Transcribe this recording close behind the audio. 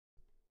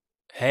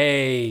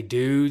Hey,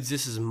 dudes,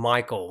 this is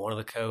Michael, one of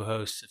the co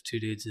hosts of Two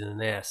Dudes in a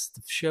Nest,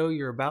 the show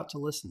you're about to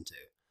listen to.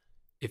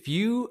 If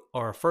you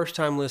are a first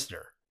time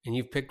listener and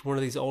you've picked one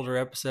of these older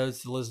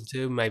episodes to listen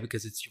to, maybe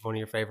because it's one of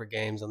your favorite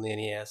games on the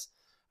NES,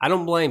 I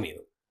don't blame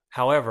you.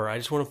 However, I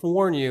just want to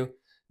warn you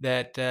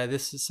that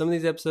some of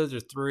these episodes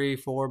are 3,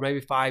 4, maybe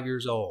 5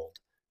 years old.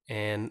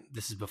 And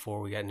this is before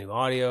we got new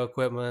audio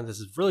equipment. This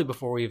is really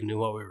before we even knew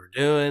what we were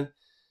doing.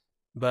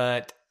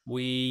 But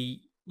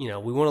we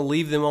want to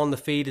leave them on the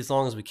feed as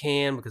long as we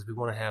can because we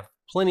want to have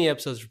plenty of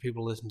episodes for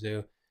people to listen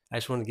to. I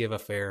just want to give a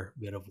fair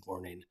bit of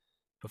warning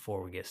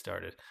before we get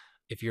started.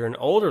 If you're an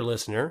older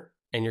listener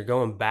and you're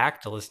going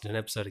back to listen to an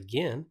episode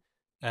again,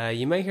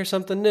 you may hear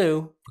something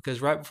new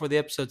because right before the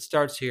episode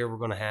starts here, we're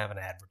going to have an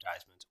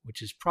advertisement,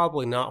 which is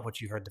probably not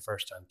what you heard the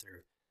first time through.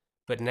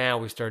 But now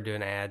we started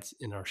doing ads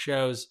in our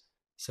shows,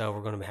 so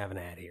we're going to have an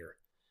ad here.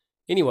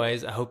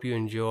 Anyways, I hope you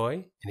enjoy.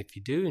 And if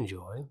you do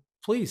enjoy,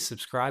 please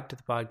subscribe to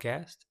the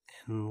podcast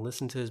and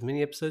listen to as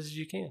many episodes as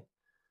you can.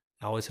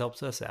 It always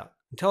helps us out.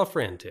 And tell a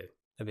friend too.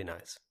 That'd be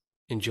nice.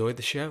 Enjoy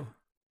the show.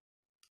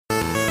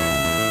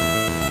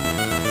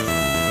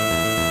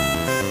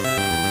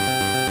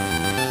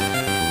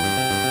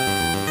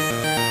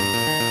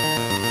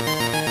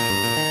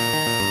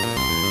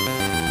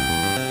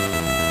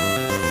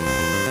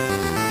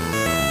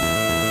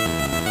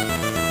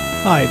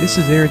 Hi, this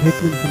is Aaron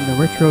Hickman from the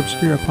Retro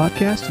Obscura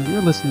podcast, and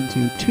you're listening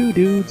to Two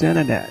Dudes and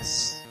a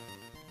NES.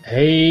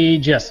 Hey,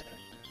 Justin.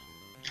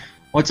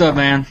 What's up,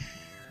 man?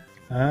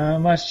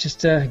 Much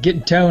just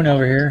getting tone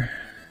over here.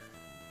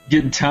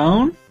 Getting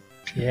tone?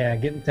 Yeah,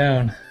 getting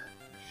tone.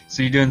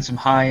 So you're doing some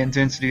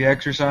high-intensity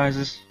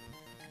exercises?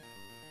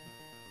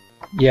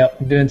 Yep,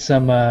 I'm doing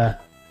some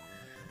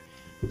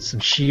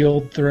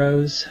shield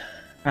throws.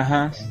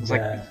 Uh-huh.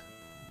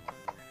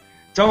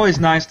 It's always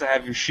nice to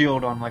have your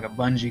shield on like a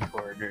bungee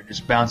cord. It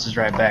just bounces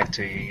right back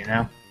to you, you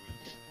know?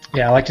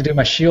 Yeah, I like to do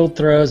my shield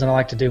throws, and I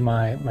like to do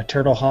my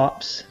turtle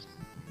hops.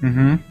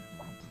 Mm-hmm.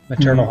 My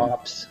turtle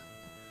hops.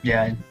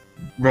 Yeah,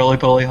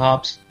 roly-poly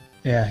hops.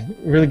 Yeah, it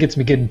really gets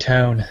me good in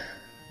tone.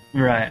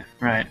 Right.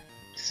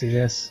 See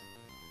this?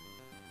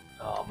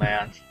 Oh,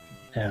 man.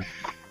 Yeah.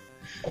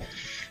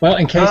 Well,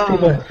 in case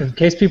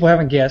people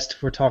haven't guessed,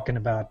 we're talking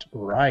about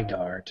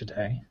Rygar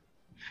today.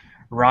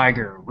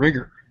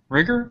 Rigorous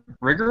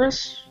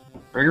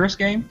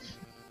game?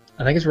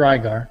 I think it's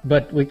Rygar,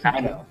 but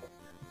I know.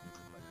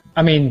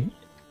 I mean,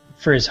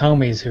 for his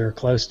homies who are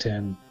close to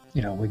him,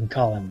 we can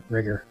call him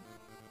Rigor.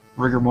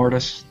 Rigor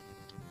mortis?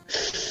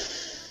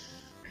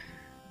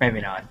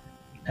 Maybe not.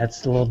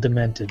 That's a little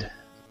demented.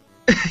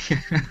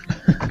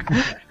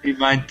 He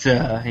might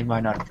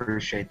not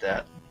appreciate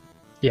that.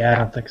 Yeah, I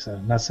don't think so.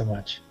 Not so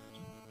much.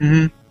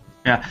 Mm-hmm.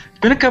 Yeah, it's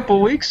been a couple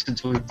of weeks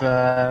since we've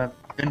been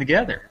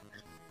together.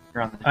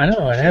 I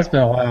know, it has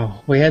been a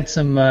while. We had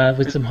some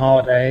with some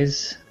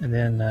holidays, and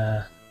then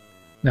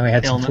we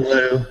had Illness.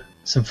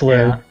 some flu.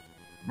 Yeah,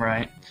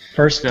 right.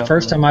 First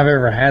time I've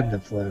ever had the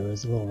flu. It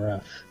was a little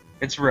rough.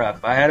 It's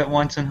rough. I had it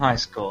once in high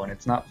school, and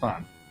it's not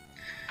fun.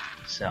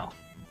 So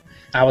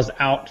I was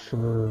out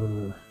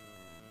for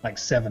like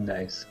 7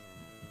 days.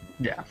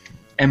 Yeah.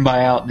 And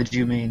by out, did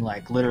you mean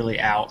like literally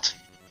out?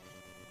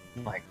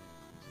 Like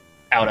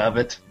out of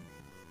it?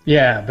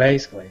 Yeah,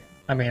 basically.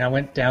 I mean, I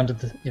went down to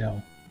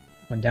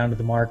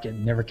the market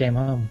and never came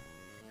home.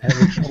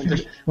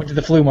 Went to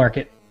the flea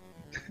market.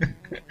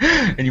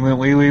 And you went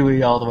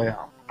wee all the way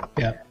home.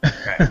 Yeah.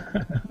 Right.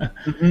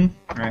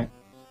 Mm-hmm. Right.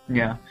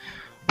 Yeah.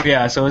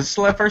 Yeah, so it's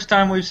the first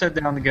time we've sat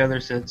down together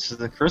since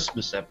the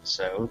Christmas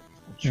episode,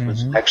 which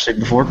was actually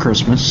before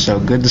Christmas, so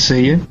good to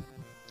see you.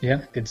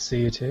 Yeah, good to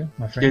see you too,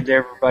 my friend. Good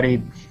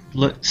everybody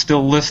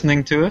still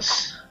listening to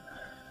us.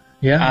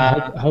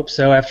 Yeah, I hope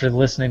so after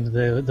listening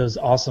to those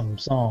awesome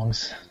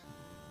songs.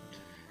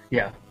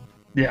 Yeah.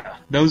 Yeah,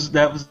 that was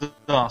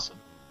awesome.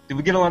 Did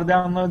we get a lot of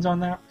downloads on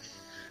that?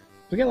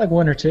 We got like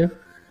 1 or 2.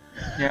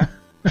 Yeah.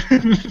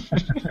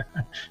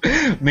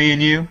 Me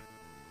and you?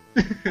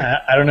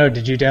 I don't know.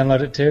 Did you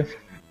download it too?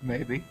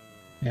 Maybe.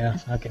 Yeah,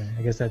 okay.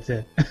 I guess that's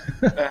it.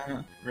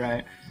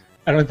 Right.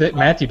 I don't think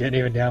Matthew didn't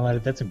even download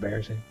it. That's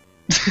embarrassing.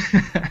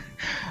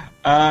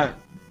 I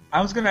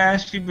was going to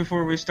ask you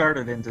before we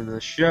started into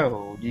the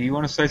show, do you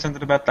want to say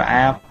something about the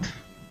app?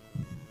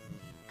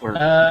 Or,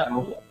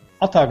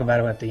 I'll talk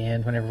about it at the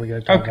end whenever we go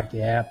talk about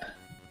the app.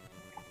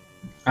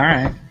 All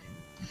right.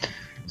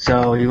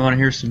 So, you want to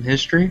hear some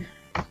history?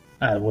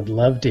 I would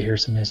love to hear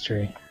some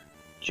history.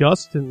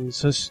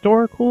 Justin's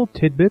historical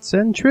tidbits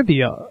and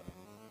trivia.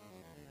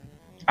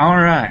 All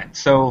right.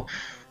 So,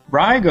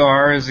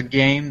 Rygar is a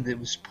game that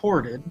was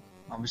ported,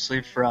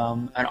 obviously,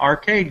 from an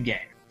arcade game.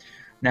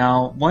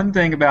 Now, one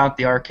thing about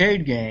the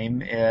arcade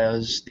game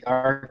is the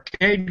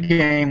arcade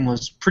game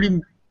was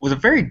a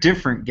very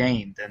different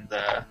game than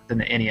the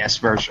NES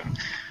version.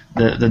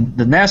 The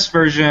NES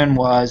version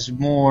was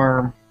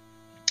more.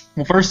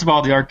 Well, first of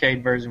all, the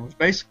arcade version was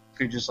basically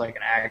just like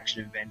an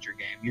action adventure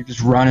game. You're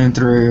just running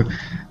through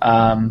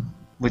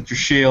with your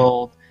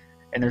shield,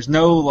 and there's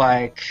no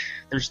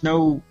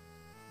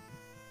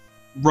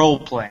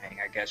role-playing,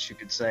 I guess you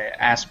could say,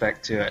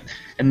 aspect to it.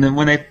 And then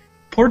when they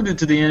ported it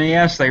to the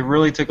NES, they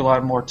really took a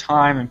lot more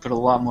time and put a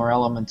lot more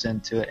elements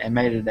into it and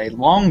made it a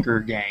longer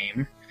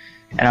game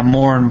and a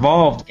more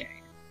involved game.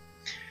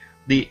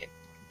 The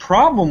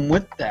problem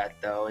with that,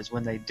 though, is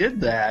when they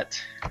did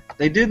that,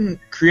 they didn't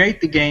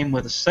create the game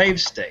with a save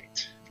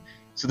state.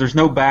 So there's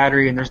no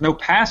battery and there's no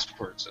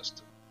password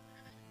system.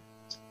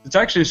 It's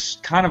actually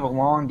kind of a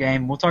long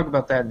game. We'll talk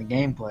about that in the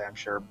gameplay, I'm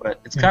sure, but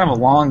it's kind of a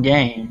long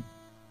game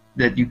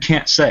that you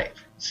can't save.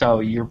 So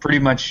you're pretty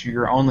much,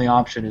 your only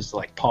option is to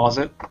like pause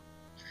it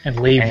and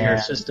leave your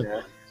system.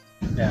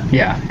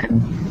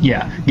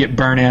 Get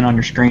burnt in on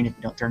your screen if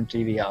you don't turn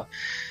the TV off.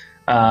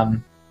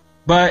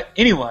 But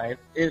anyway,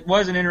 it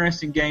was an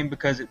interesting game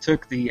because it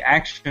took the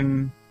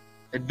action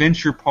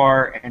adventure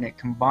part and it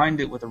combined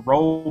it with a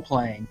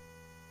role-playing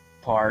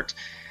part,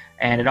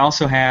 and it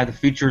also had the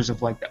features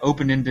of like the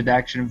open-ended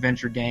action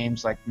adventure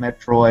games like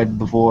Metroid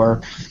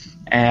before,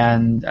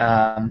 and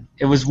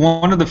it was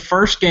one of the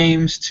first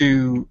games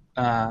to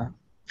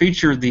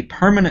feature the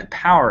permanent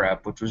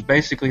power-up, which was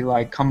basically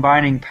like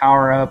combining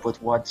power-up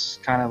with what's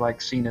kind of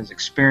like seen as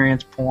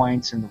experience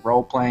points in the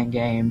role-playing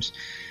games.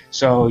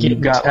 So you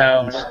got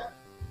tone,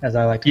 as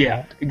I like to call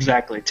it.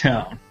 Exactly,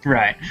 tone,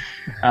 right.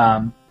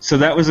 So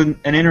that was an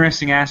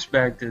interesting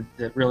aspect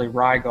that really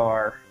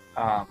Rygar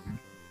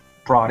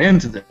brought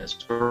into this,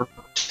 or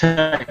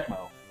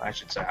Tecmo, I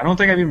should say. I don't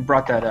think I've even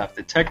brought that up,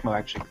 that Tecmo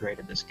actually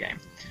created this game.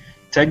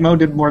 Tecmo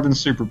did more than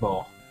Super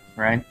Bowl,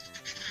 right?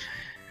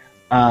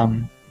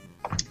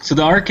 So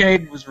the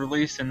arcade was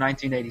released in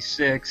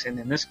 1986, and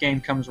then this game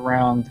comes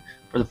around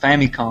for the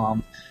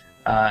Famicom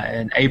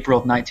in April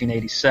of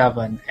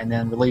 1987, and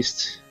then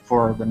released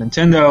for the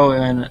Nintendo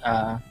in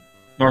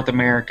North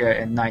America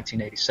in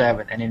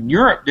 1987, and in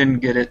Europe didn't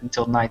get it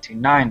until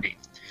 1990.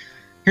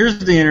 Here's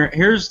the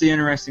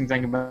interesting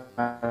thing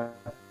about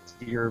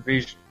the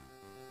European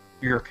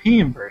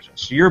version.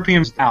 So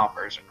European is the PAL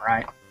version,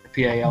 right? The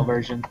PAL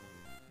version.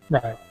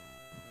 Right.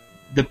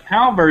 The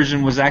PAL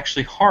version was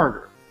actually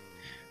harder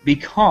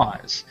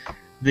because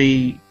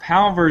the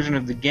PAL version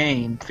of the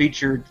game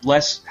featured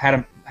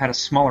had a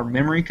smaller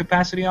memory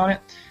capacity on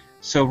it.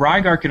 So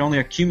Rygar could only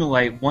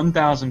accumulate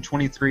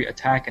 1,023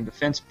 attack and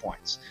defense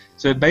points.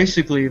 So it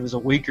was a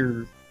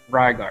weaker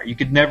Rygar. You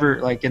could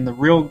never, like in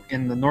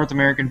the North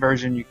American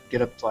version, you could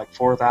get up to like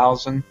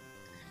 4,000,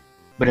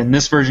 but in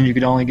this version you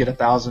could only get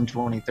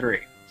 1,023.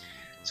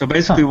 So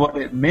basically, what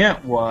it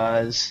meant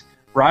was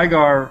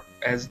Rygar,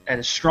 at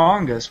his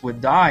strongest,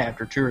 would die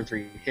after 2 or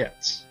 3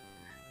 hits.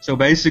 So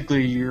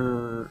basically,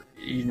 you're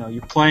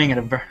playing at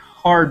a very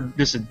hard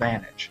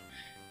disadvantage,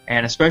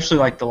 and especially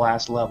like the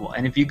last level.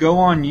 And if you go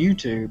on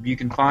YouTube, you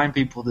can find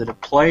people that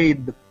have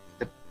played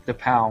the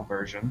PAL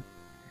version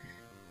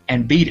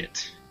and beat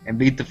it. And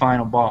beat the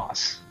final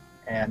boss,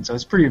 and so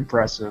it's pretty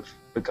impressive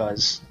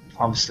because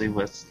obviously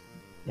you're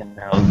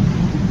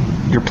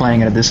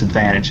playing at a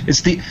disadvantage.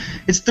 It's the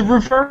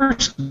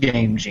reverse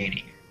Game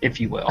Genie,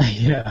 if you will.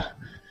 Yeah,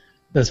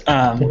 those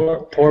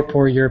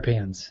poor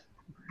Europeans.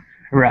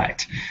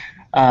 Right.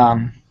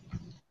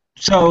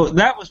 So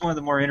that was one of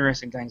the more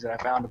interesting things that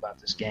I found about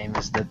this game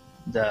is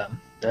that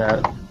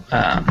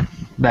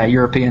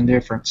European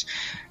difference,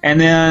 and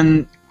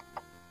then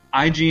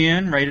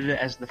IGN rated it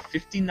as the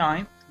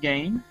 59th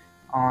game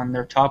on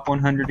their top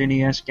 100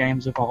 NES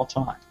games of all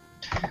time,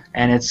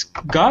 and it's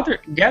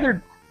gathered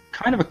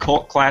kind of a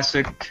cult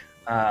classic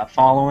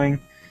following.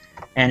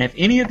 And if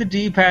any of the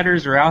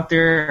D-padders are out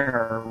there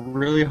are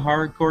really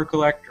hardcore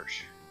collectors,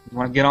 you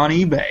want to get on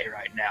eBay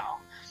right now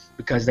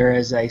because there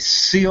is a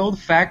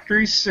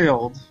factory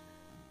sealed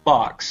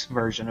box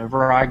version of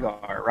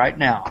Rygar right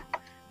now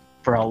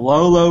for a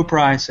low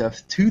price of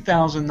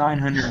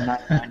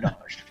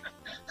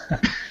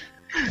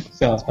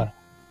 $2,999.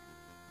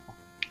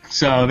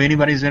 So if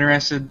anybody's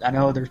interested, I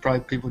know there's probably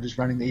people just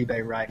running the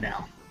eBay right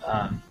now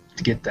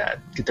to get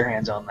their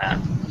hands on that.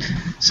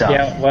 So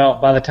yeah,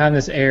 well, by the time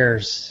this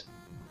airs,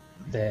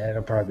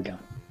 it'll probably be gone.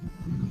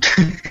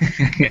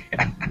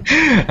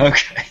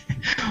 Okay.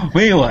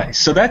 Well, anyway,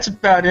 so that's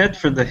about it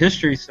for the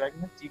history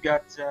segment.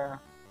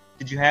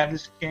 Did you have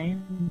this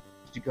game?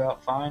 Did you go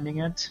out finding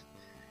it?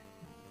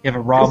 You have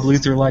a Rob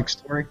Luther-like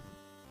story?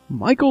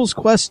 Michael's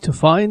quest to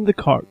find the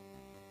cart.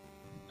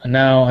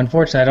 No,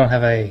 unfortunately, I don't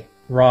have a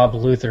Rob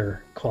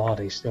Luther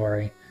quality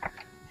story.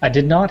 I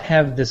did not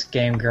have this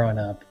game growing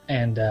up,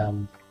 and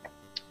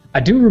I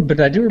do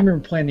remember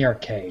playing the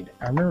arcade.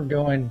 I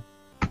remember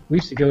we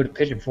used to go to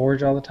Pigeon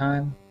Forge all the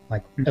time,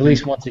 like at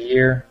least once a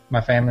year.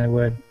 My family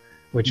would,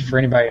 which for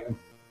anybody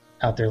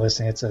out there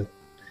listening, it's a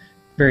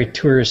very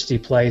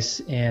touristy place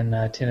in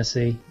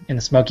Tennessee, in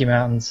the Smoky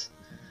Mountains,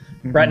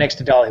 right next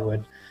to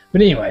Dollywood.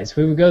 But anyways,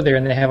 we would go there,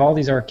 and they have all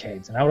these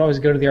arcades, and I would always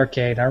go to the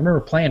arcade. I remember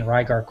playing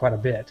Rygar quite a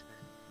bit.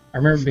 I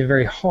remember it being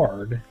very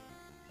hard,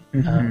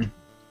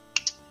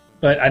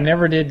 but I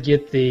never did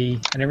get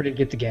the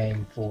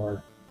game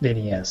for the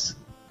NES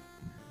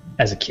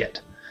as a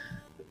kid.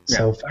 Yeah.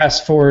 So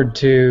fast forward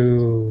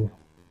to,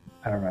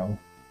 I don't know,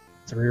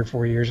 3 or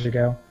 4 years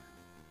ago,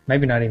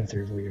 maybe not even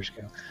 3 or 4 years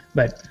ago,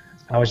 but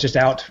I was just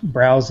out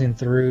browsing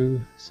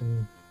through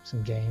some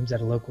games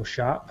at a local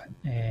shop,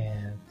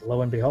 and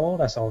lo and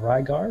behold, I saw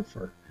Rygar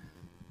for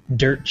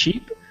dirt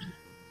cheap,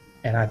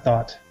 and I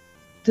thought,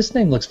 this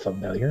name looks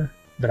familiar,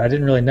 but I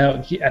didn't really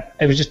know.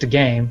 It was just a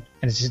game,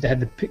 and it just had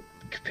the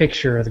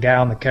picture of the guy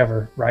on the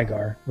cover,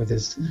 Rygar, with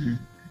his.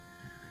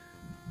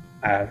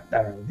 I don't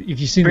know if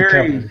you've seen the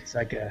cover. It's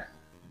like a.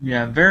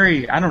 Yeah,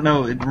 very. I don't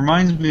know. It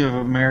reminds me of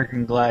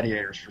American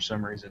Gladiators for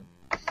some reason.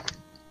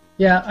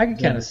 Yeah, I can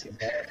kind of see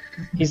that.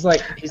 He's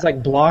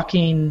like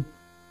blocking.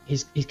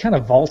 He's kind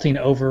of vaulting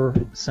over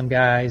some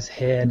guy's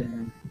head,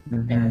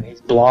 and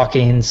he's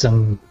blocking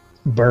some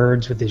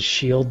birds with his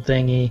shield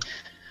thingy.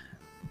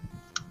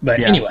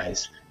 But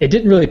anyways, it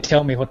didn't really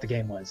tell me what the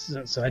game was,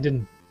 so I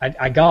didn't.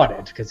 I got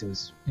it because it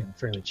was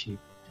fairly cheap.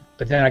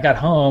 But then I got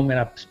home and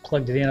I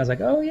plugged it in. I was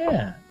like, oh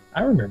yeah,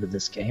 I remember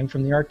this game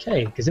from the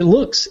arcade because it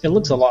looks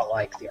a lot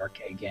like the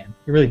arcade game.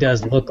 It really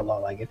does look a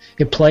lot like it.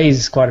 It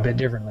plays quite a bit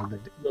differently,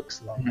 but it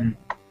looks a lot like it.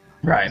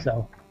 Right.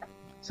 So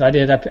I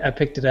did. I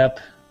picked it up,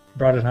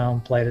 brought it home,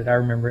 played it. I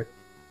remember it,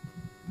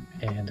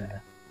 and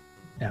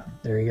yeah,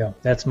 there you go.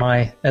 That's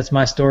my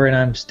story, and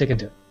I'm sticking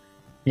to it.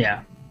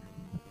 Yeah.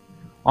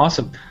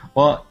 Awesome.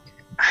 Well,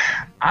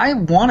 I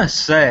want to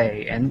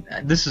say, and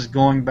this is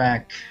going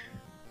back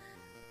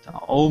to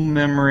old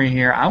memory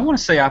here. I want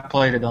to say I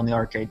played it on the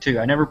arcade too.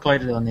 I never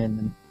played it on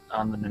the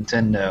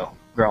Nintendo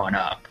growing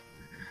up,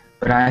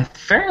 but I'm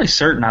fairly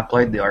certain I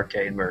played the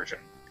arcade version.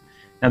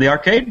 Now, the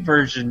arcade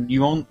version,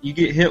 you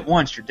get hit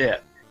once, you're dead.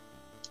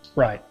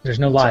 Right. There's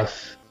no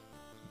life.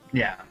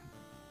 Yeah.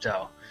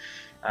 So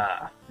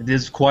it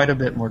is quite a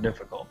bit more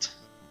difficult.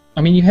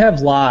 I mean, you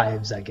have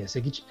lives, I guess.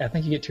 I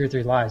think you get 2 or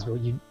 3 lives, but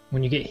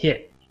when you get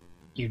hit,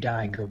 you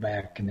die and go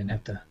back and then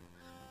have to...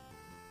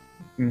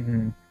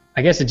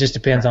 I guess it just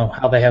depends on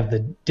how they have the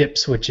dip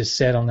switches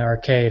set on the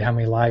arcade, how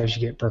many lives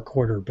you get per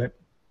quarter, but...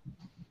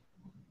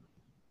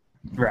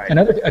 Right.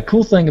 A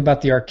cool thing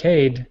about the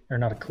arcade, or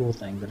not a cool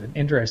thing, but an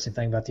interesting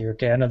thing about the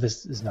arcade, I know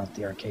this is not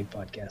the arcade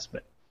podcast,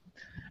 but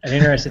an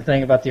interesting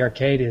thing about the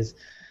arcade is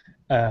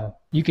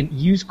you can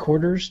use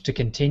quarters to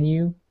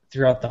continue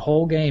throughout the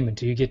whole game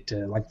until you get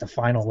to like the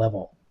final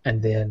level,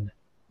 and then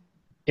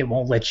it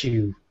won't let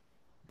you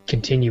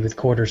continue with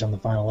quarters on the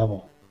final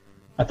level.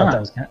 I thought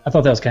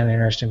that was kind of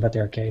interesting about the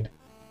arcade.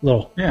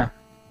 Little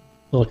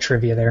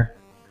trivia there.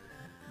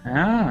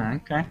 Ah,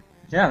 okay.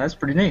 Yeah, that's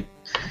pretty neat.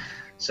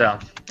 So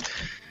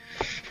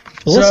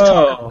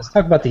let's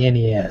talk about the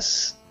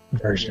NES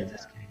version of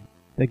this game.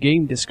 The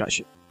game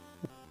discussion.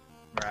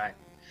 Right.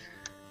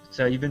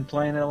 So you've been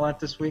playing it a lot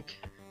this week?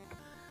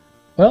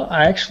 Well,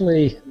 I guess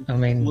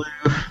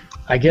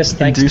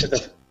thanks to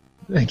the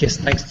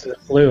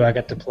flu, I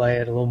got to play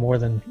it a little more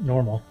than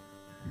normal.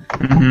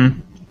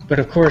 But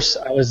of course,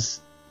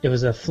 it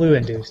was a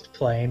flu-induced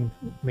playing,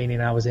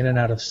 meaning I was in and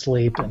out of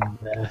sleep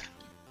and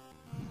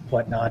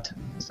whatnot.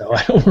 So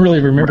I don't really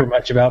remember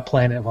much about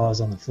playing it while I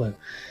was on the flu.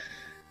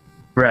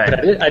 Right.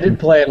 But I did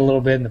play it a little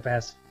bit in the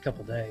past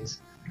couple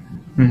days.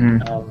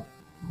 And I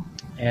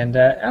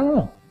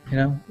don't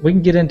know. We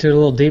can get into it a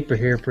little deeper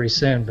here pretty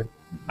soon, but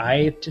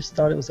I just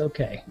thought it was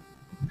okay.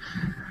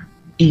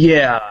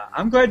 Yeah,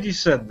 I'm glad you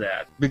said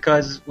that,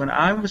 because when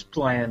I was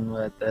playing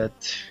with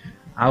it,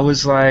 I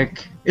was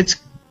like, it's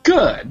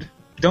good.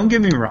 Don't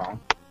get me wrong.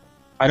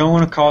 I don't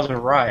want to cause a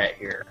riot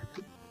here.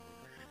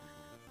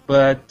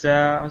 But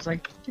I was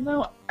like,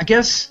 I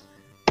guess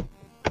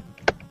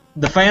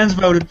the fans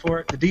voted for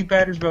it, the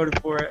D-padders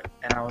voted for it,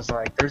 and I was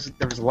like,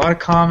 there was a lot of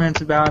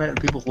comments about it,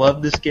 and people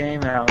loved this game,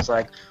 and I was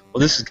like,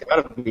 well, this has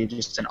got to be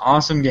just an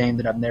awesome game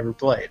that I've never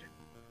played.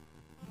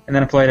 And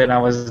then I played it, and I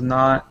was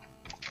not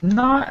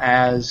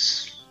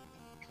as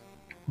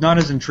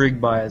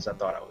intrigued by it as I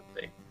thought I would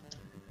be.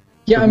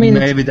 Yeah, but I mean,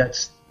 maybe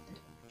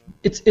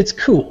it's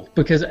cool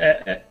because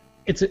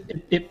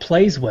it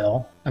plays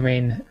well. I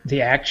mean,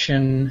 the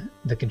action,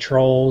 the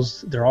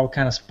controls, they're all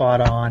kind of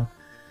spot on.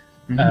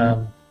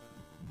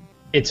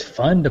 It's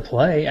fun to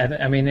play.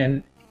 I mean,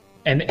 and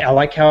I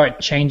like how it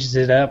changes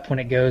it up when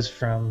it goes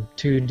from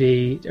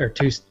 2D or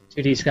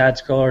 2D side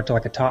scroller to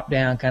like a top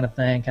down kind of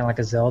thing, kind of like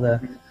a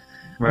Zelda.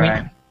 Right.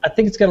 I mean, I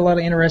think it's got a lot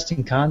of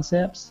interesting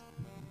concepts.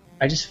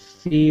 For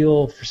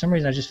some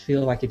reason, I just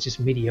feel like it's just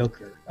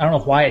mediocre. I don't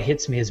know why it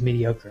hits me as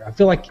mediocre. I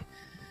feel like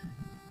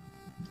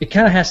it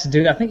kind of has to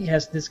do. I think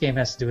this game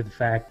has to do with the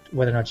fact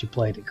whether or not you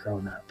played it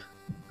growing up.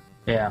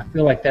 Yeah. I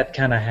feel like that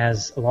kind of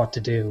has a lot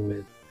to do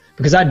with,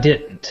 because I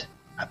didn't.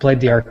 I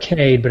played the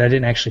arcade, but I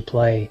didn't actually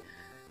play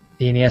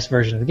the NES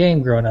version of the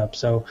game growing up.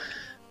 So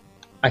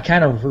I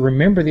kind of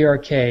remember the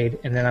arcade,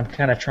 and then I'm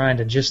kind of trying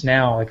to just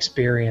now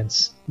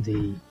experience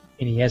the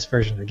NES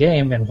version of the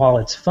game. And while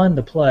it's fun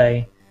to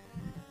play,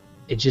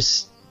 it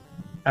just,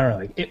 I don't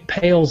know, it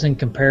pales in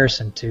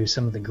comparison to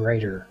some of the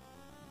greater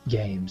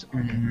games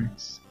on the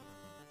NES.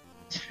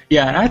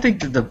 Yeah, and I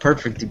think that the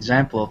perfect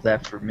example of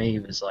that for me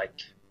was like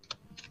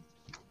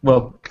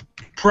well,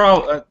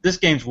 this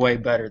game's way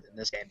better than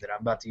this game that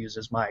I'm about to use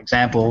as my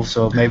example,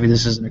 so maybe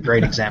this isn't a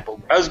great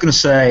example. I was going to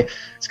say,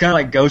 it's kind of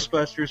like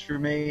Ghostbusters for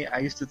me. I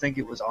used to think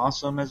it was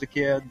awesome as a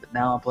kid, but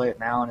now I play it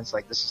now, and it's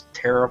like, this is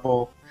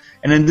terrible.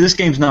 And then this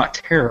game's not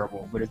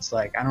terrible, but it's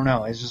like, I don't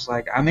know. It's just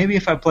like, maybe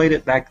if I played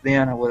it back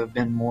then, I would have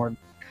been more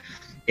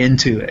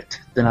into it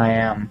than I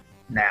am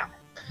now.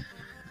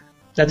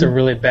 That's a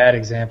really bad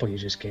example you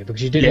just gave,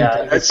 because you didn't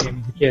play this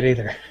game as a kid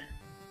either.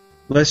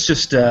 Let's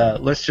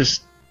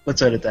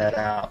edit that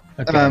out.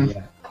 Okay,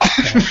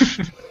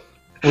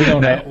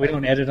 yeah. We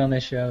don't edit on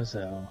this show,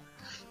 so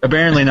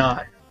apparently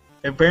not.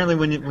 Apparently,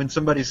 when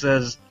somebody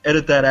says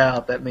edit that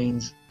out, that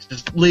means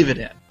just leave it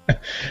in.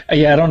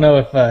 Yeah, I don't know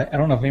if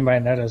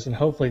anybody noticed, and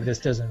hopefully this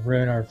doesn't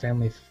ruin our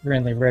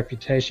family-friendly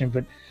reputation.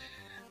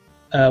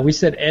 But we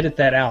said edit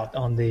that out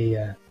on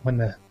the when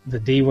the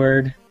D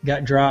word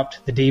got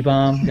dropped, the D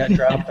bomb got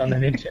dropped on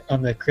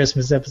the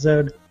Christmas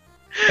episode.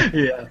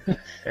 Yeah,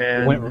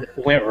 and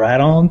went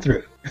right on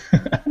through.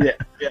 yeah.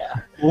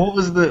 What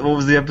was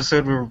the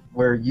episode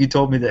where you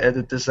told me to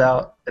edit this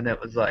out, and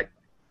it was like,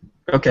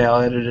 okay,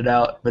 I'll edit it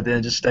out, but then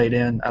it just stayed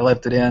in. I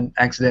left it in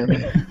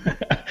accidentally.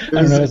 It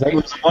was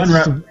one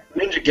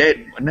Ninja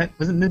Gaiden, wasn't it?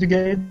 Was it Ninja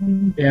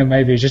Gaiden? Yeah,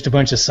 maybe it's just a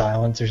bunch of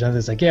silence or something.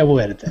 It's like, yeah, we'll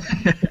edit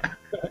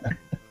that.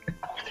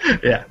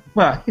 Yeah.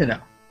 Well,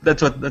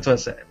 that's what I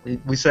say.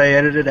 We say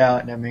edit it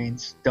out, and that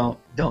means don't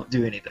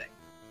do anything.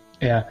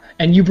 Yeah,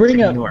 and you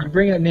bring up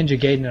Ninja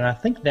Gaiden, and I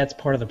think that's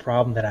part of the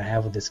problem that I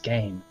have with this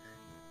game,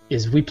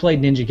 is we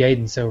played Ninja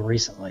Gaiden so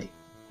recently,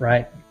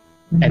 right?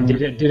 Mm-hmm. And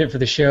did it for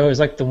the show. It was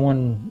like the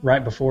one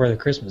right before the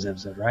Christmas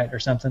episode, right, or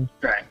something.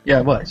 Right. Yeah,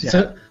 it was.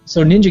 Yeah.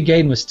 So Ninja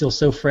Gaiden was still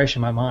so fresh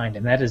in my mind,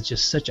 and that is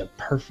just such a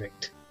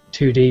perfect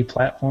 2D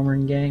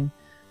platforming game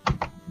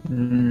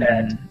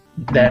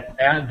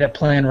that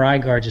playing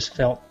Rygar just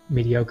felt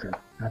mediocre.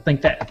 I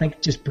think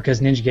just because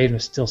Ninja Gaiden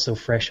was still so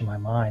fresh in my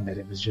mind that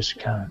it was just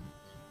kind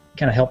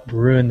of helped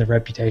ruin the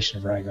reputation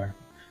of Rygar.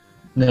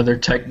 Another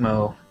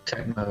Tecmo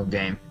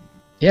game.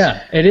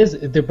 Yeah, it is.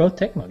 They're both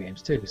Tecmo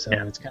games too, so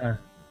it's kind of.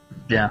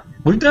 Yeah,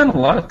 we've done a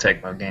lot of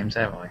Tecmo games,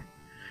 haven't we?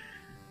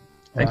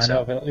 I know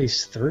of at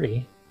least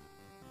 3.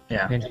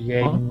 Yeah. Ninja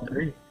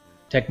Gaiden,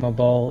 Tecmo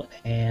Bowl,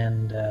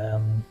 and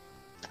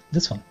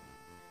this one.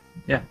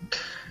 Yeah.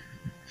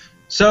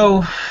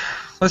 So,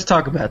 let's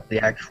talk about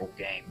the actual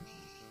game.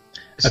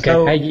 Okay.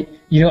 So, hey,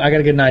 I got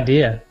to get an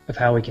idea of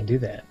how we can do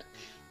that.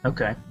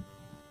 Okay.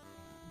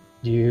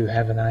 Do you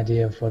have an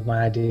idea of what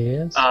my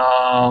idea is?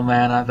 Oh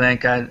man, I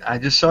think I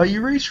just saw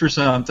you reach for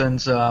something,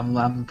 so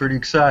I'm pretty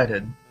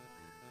excited.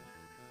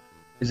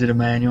 Is it a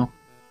manual?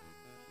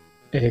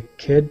 It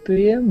could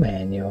be a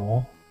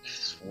manual.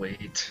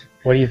 Sweet.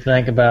 What do you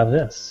think about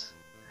this?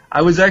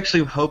 I was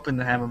actually hoping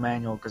to have a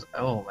manual because,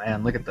 oh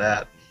man, look at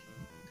that.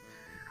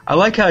 I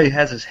like how he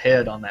has his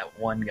head on that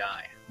one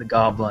guy, the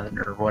goblin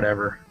or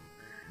whatever.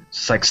 It's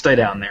just like, stay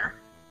down there.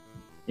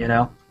 You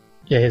know?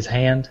 Yeah, his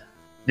hand.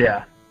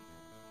 Yeah.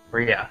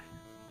 Yeah.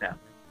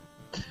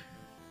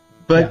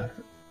 But,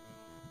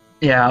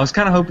 yeah, I was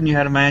kind of hoping you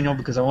had a manual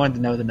because I wanted to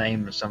know the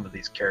name of some of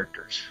these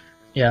characters.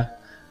 Yeah.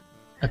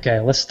 Okay,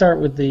 let's start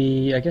with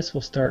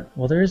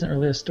well, there isn't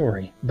really a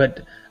story,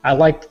 but I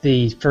like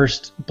the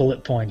first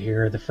bullet point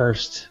here, the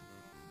first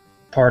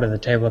part of the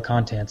table of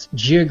contents.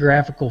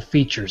 Geographical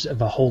features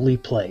of a holy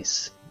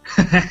place.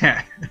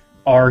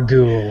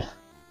 Argul.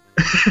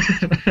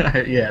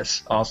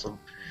 Yes, awesome.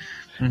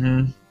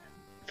 Mm-hmm.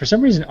 For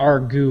some reason,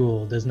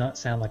 Argul does not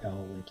sound like a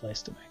holy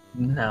place to me.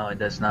 No, it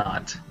does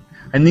not.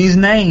 And these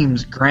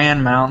names,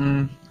 Grand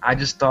Mountain, I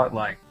just thought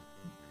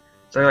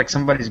it's like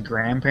somebody's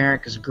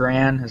grandparent, because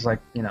Gran is like,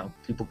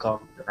 people call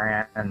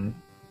Gran, and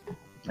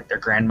like their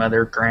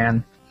grandmother,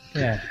 Gran.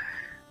 Yeah.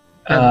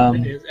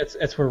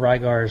 That's where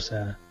Rygar's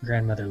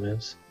grandmother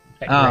lives.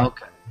 Oh,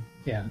 okay.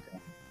 Yeah.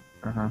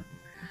 Uh-huh.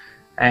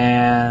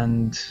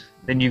 And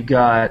then you've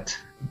got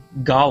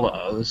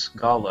Gallows,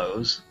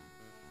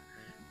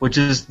 which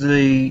is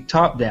the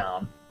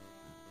top-down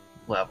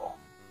level.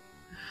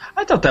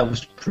 I thought that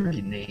was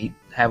pretty neat,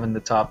 having the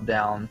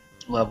top-down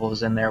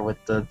levels in there with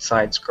the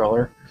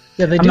side-scroller.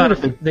 Yeah, they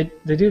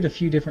do it a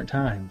few different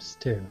times,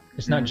 too.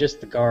 It's not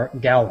just the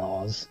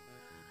Gallows.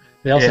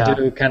 They also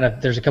do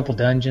there's a couple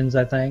dungeons,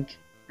 I think,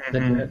 that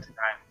do it.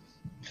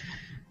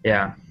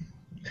 Yeah.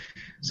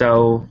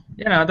 So,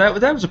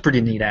 that was a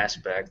pretty neat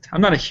aspect.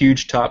 I'm not a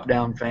huge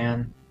top-down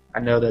fan. I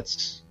know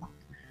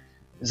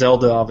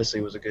Zelda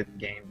obviously was a good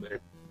game, but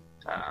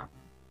I'm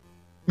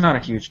not a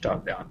huge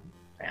top-down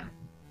fan.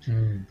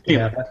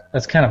 Yeah,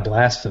 that's kind of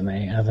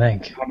blasphemy, I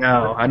think. I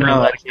know. A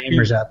lot of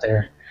gamers out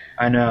there.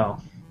 I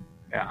know.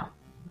 Yeah.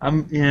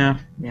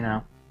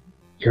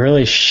 You're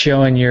really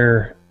showing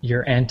your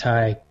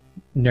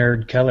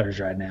anti-nerd colors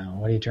right now.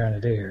 What are you trying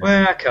to do here?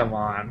 Well, come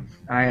on.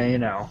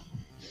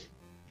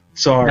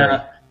 Sorry.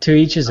 To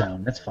each his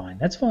own. That's fine.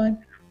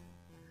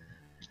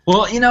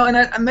 Well,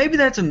 and maybe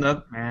that's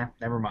another...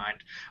 never mind.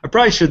 I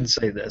probably shouldn't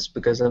say this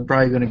because I'm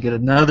probably going to get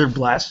another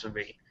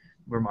blasphemy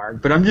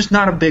remark, but I'm just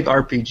not a big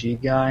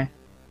RPG guy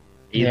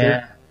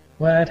either.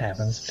 Well, it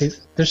happens.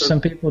 There's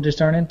some people who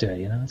just aren't into it.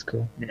 You know, it's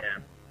cool.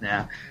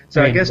 Yeah.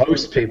 So I mean, guess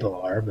most people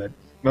are, but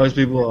most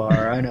people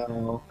are. I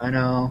know.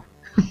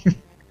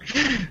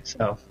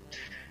 So,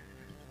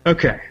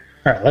 okay.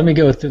 all right.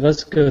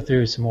 Let's go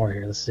through some more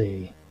here. Let's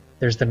see.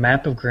 There's the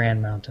map of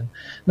Grand Mountain.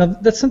 Now,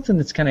 that's something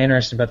that's kind of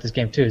interesting about this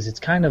game too. Is it's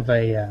kind of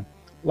a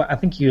well, I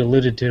think you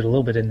alluded to it a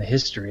little bit in the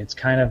history. It's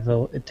kind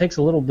of it takes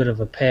a little bit of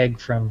a peg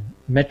from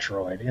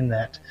Metroid in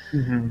that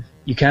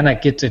you kind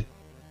of get to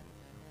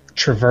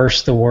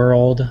traverse the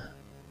world,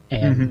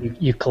 and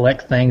you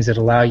collect things that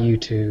allow you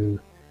to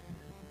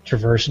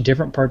traverse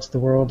different parts of the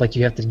world. Like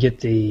you have to get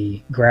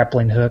the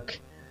grappling hook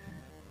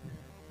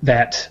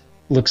that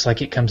looks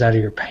like it comes out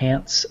of your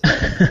pants.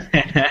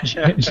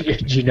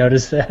 Did you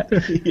notice that?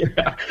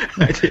 Yeah,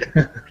 I did.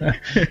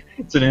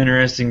 It's an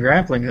interesting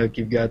grappling hook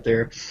you've got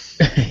there.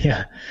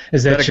 Yeah.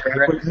 Is that a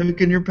grappling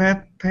hook in your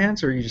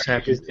pants, or are you just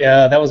happy?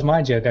 Yeah, that was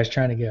my joke. I was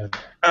trying to go.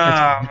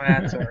 Oh,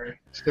 man, sorry.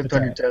 Stepped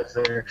on your toes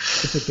there.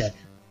 It's okay.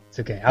 It's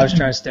okay. I was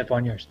trying to step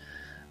on yours.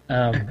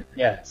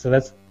 Yeah, so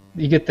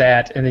you get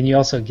that, and then you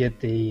also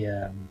get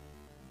the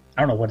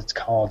I don't know what it's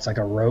called. It's like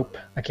a rope.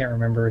 I can't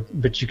remember,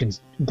 but you can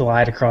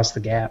glide across the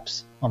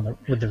gaps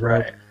with the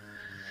rope. Right.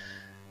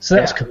 So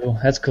that's cool.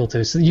 That's cool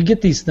too. So you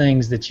get these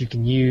things that you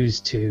can use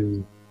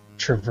to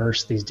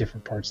traverse these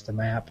different parts of the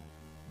map.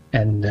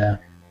 And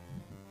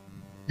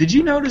did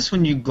you notice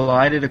when you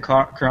glided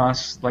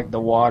across like the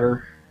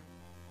water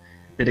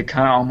that it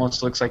kind of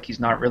almost looks like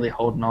he's not really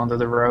holding onto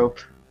the rope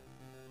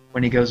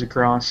when he goes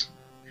across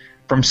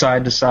from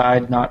side to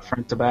side, not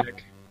front to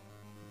back?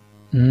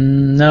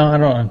 No, I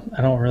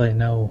don't really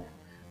know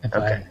if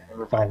I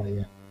follow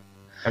you.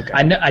 Okay.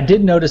 I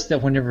did notice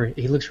that whenever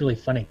he looks really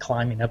funny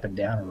climbing up and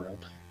down a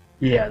rope.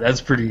 Yeah,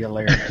 that's pretty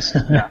hilarious.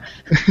 Yeah.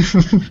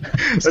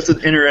 That's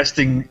an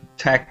interesting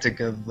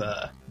tactic of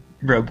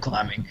rope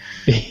climbing.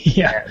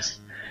 Yeah. Yes.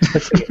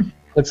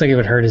 Looks like it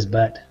would hurt his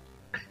butt.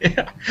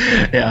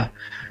 Yeah.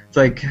 It's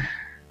like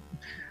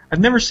I've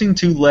never seen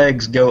two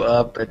legs go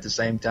up at the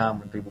same time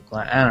when people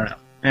climb. I don't know.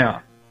 Yeah.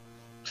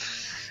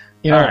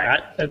 You know,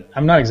 right.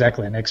 I'm not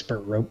exactly an expert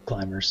rope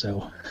climber,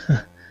 so.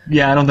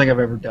 Yeah, I don't think I've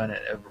ever done it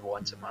ever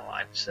once in my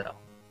life, so. Yeah.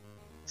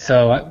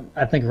 So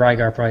I think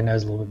Rygar probably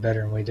knows a little bit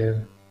better than we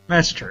do.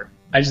 That's true.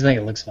 I just think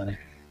it looks funny.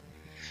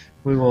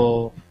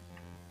 We'll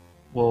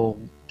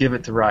give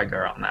it to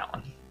Rygar on that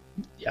one.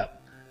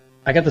 Yep.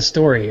 I got the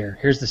story here.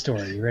 Here's the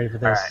story. You ready for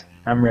this? All right,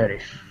 I'm ready.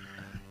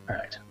 All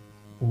right.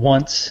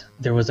 Once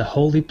there was a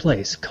holy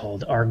place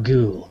called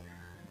Argul,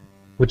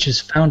 which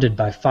is founded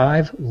by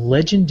 5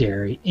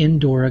 legendary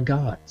Indora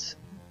gods.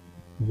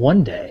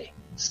 One day,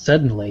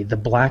 suddenly the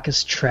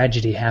blackest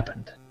tragedy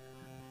happened.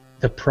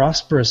 The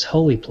prosperous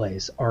holy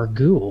place,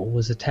 Argul,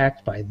 was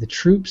attacked by the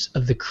troops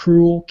of the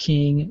cruel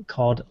king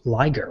called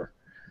Liger.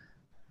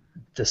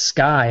 The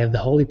sky of the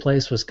holy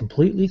place was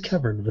completely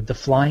covered with the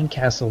flying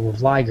castle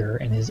of Liger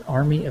and his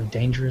army of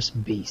dangerous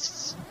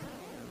beasts.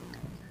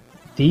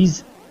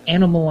 These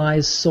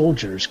animalized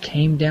soldiers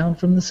came down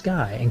from the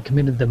sky and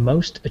committed the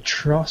most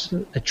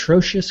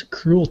atrocious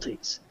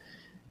cruelties.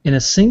 In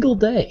a single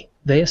day,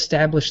 they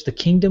established the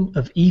kingdom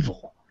of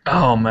evil.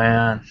 Oh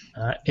man!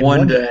 In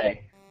one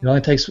day.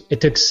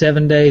 It took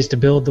 7 days to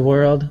build the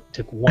world. It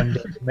took 1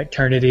 day to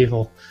turn it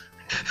evil.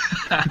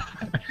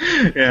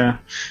 Yeah.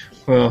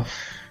 Well.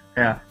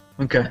 Yeah.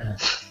 Okay.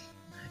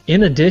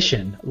 In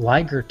addition,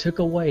 Liger took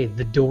away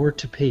the door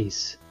to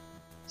peace,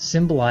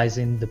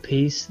 symbolizing the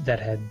peace that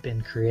had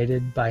been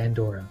created by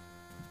Endora.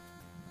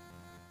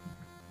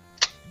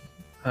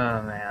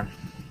 Oh man.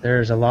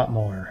 There's a lot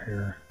more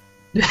here.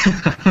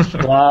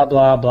 Blah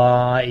blah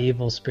blah,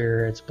 evil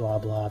spirits, blah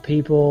blah,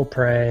 people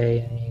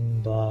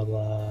praying, blah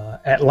blah.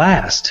 At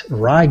last,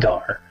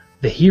 Rygar,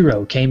 the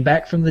hero, came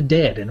back from the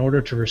dead in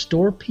order to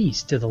restore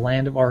peace to the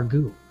land of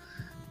Argul.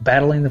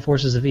 Battling the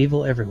forces of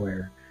evil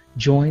everywhere,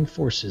 joined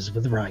forces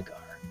with Rygar.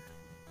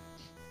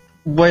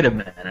 Wait a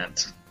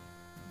minute.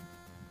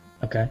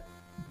 Okay.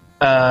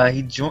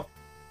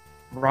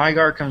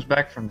 Rygar comes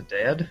back from the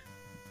dead?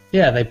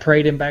 Yeah, they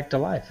prayed him back to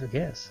life, I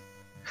guess.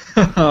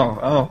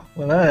 Well,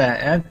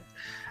 that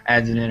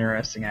adds an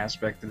interesting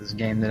aspect to this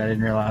game that I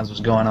didn't realize was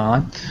going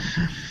on.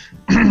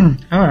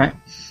 All right.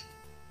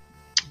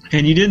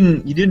 And you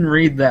didn't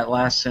read that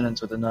last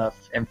sentence with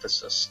enough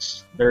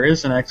emphasis. There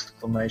is an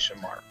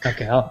exclamation mark.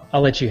 Okay,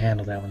 I'll let you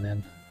handle that one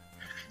then.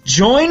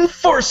 Join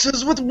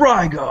forces with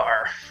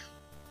Rygar.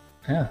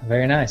 Yeah,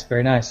 very nice,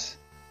 very nice.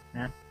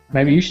 Yeah.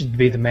 Maybe you should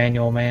be the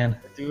manual man.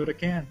 I do what I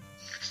can.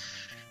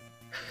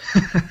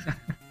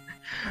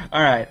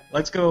 All right,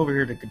 let's go over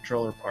here to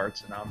controller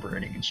parts and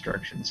operating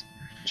instructions.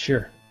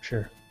 Sure.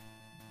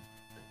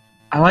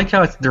 I like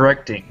how it's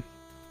directing.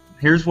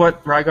 Here's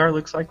what Rygar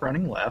looks like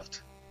running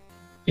left.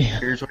 Yeah.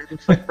 Here's what he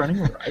looks like running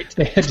right.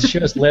 They had to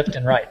show us left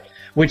and right,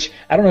 which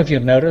I don't know if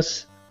you'll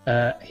notice.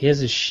 He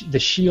has the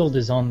shield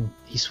is on.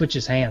 He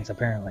switches hands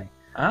apparently.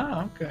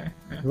 Ah, okay.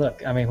 Yeah.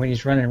 Look, I mean, when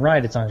he's running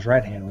right, it's on his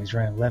right hand. When he's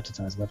running left, it's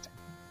on his left hand.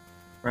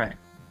 Right.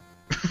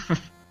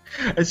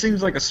 It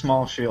seems like a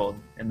small shield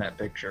in that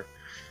picture.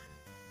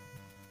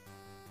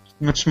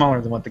 Much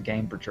smaller than what the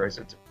game portrays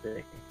it to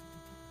be.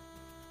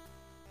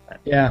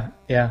 Yeah,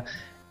 yeah.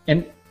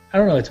 And I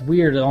don't know, it's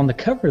weird. On the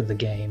cover of the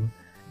game,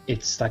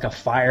 it's like a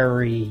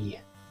fiery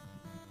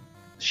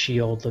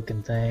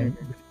shield-looking thing.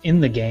 In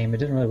the game, it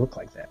didn't really look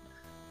like that.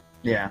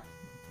 Yeah.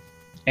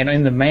 And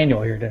in the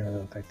manual here, it didn't really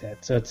look like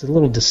that. So it's a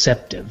little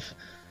deceptive.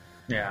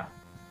 Yeah.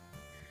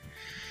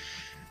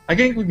 I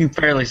think it's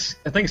fairly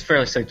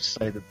safe to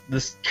say that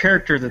this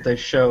character that they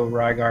show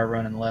Rygar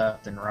running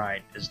left and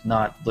right does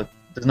not look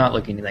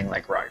anything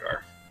like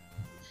Rygar.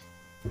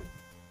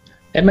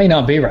 It may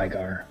not be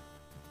Rygar.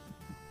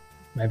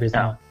 Maybe it's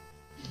not.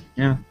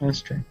 Yeah,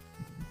 that's true.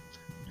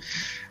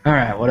 All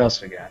right, what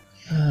else we got?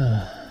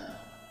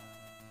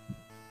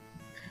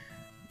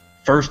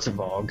 First of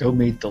all, go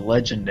meet the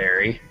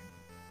legendary.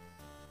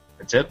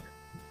 That's it.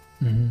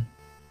 Mm-hmm.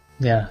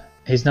 Yeah,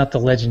 he's not the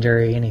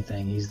legendary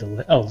anything. He's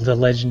the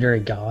legendary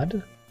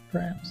god,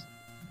 perhaps.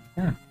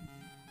 Yeah.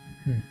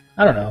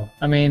 I don't know.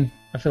 I mean,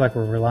 I feel like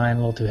we're relying a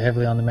little too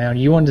heavily on the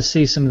manual. You wanted to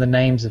see some of the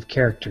names of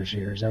characters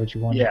here. Is that what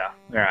you wanted? Yeah.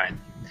 All right.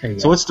 There you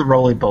So go. what's the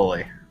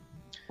roly-poly?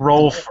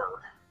 Rolfer.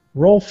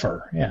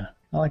 Rolfer. Yeah,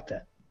 I like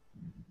that.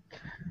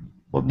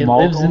 What It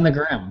Mogul? lives in the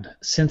ground.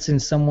 Sensing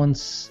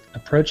someone's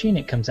approaching,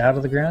 it comes out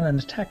of the ground and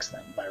attacks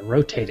them by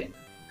rotating.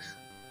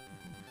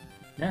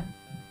 Yeah.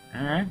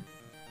 All right.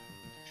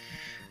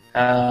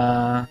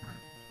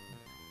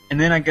 And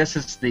then I guess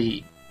it's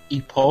the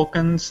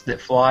Epolkans that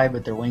fly,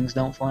 but their wings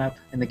don't flap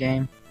in the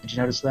game. Did you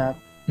notice that?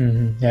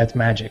 Mm-hmm. Yeah, it's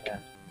magic.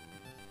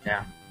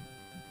 Yeah.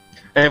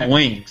 They have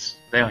wings.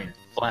 They don't even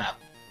flap.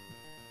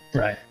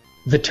 Right.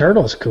 The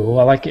turtle's cool.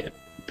 I like it.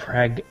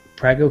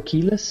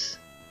 Pragokelis?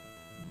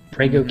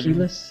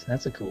 Pragokelis?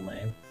 That's a cool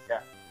name.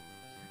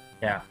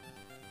 Yeah.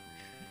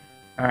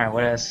 All right.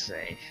 What else to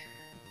say?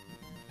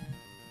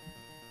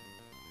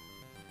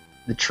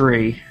 The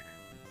tree.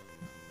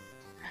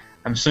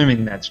 I'm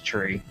assuming that's a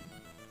tree.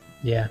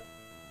 Yeah.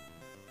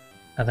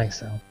 I think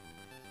so.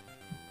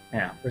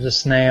 Yeah. There's a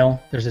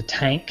snail. There's a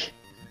tank.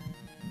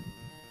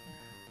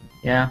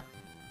 Yeah.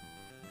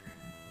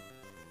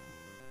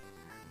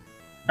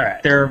 All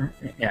right.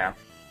 Yeah.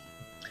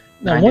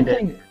 Now, I one did it.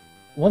 thing.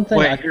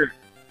 Wait, here.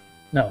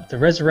 No, the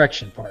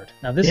resurrection part.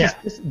 Now,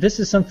 this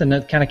is something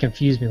that kind of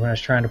confused me when I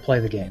was trying to play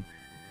the game.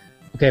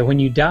 Okay, when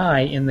you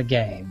die in the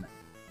game,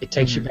 it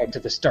takes you back to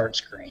the start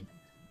screen.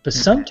 But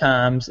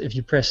sometimes, if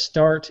you press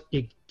start,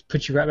 it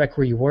puts you right back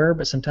where you were,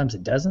 but sometimes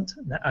it doesn't.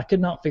 I could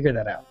not figure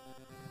that out.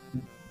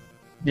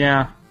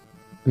 Yeah.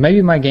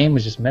 Maybe my game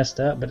was just messed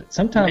up, but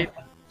sometimes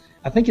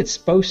I think it's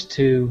supposed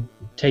to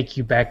take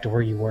you back to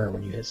where you were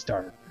when you hit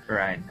start.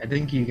 Right. I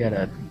think you got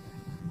a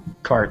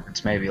cart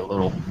that's maybe a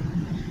little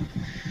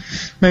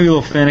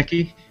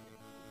finicky.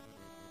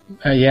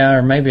 Yeah,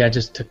 or maybe I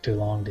just took too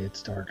long to hit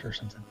start or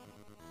something.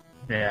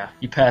 Yeah.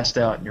 You passed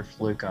out in your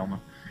flu coma.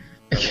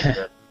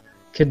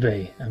 Could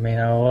be. I mean,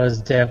 I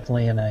was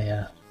definitely in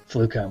a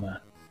flu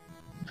coma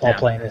while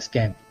playing this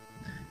game.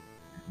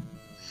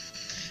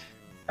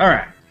 All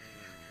right.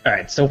 All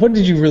right, so what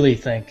did you really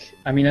think?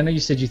 I mean, I know you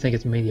said you think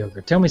it's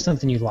mediocre. Tell me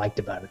something you liked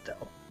about it,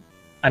 though.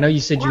 I know you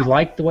said you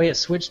liked the way it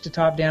switched to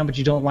top-down, but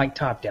you don't like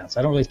top-down, so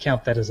I don't really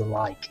count that as a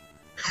like.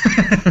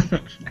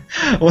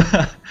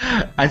 Well,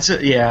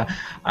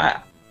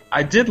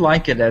 I did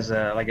like it as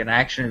an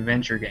action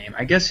adventure game.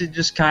 I guess it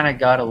just kind of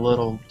got a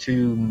little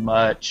too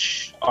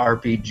much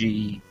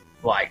RPG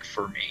like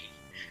for me.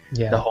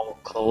 Yeah. The whole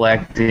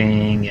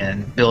collecting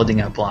and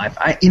building up life.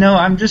 I'm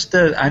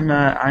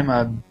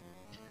a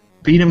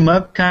beat 'em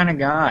up kind of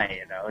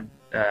guy.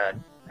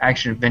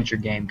 Action adventure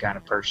game kind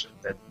of person.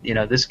 That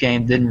this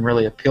game didn't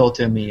really appeal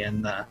to me,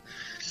 and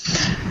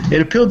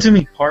it appealed to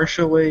me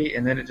partially,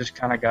 and then it just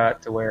kind of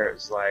got to where it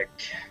was like.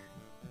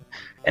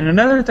 And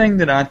another thing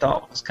that I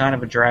thought was kind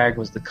of a drag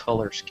was the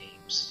color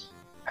schemes.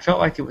 I felt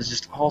like it was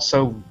just all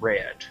so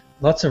red.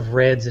 Lots of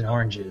reds and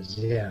oranges,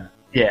 yeah.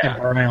 Yeah.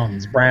 And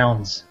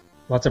browns.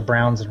 Lots of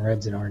browns and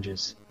reds and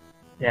oranges.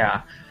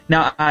 Yeah.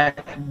 Now,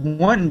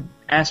 one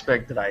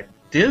aspect that I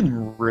did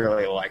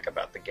really like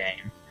about the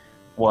game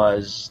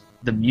was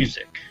the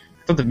music.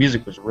 I thought the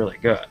music was really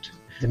good.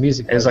 The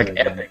music It was like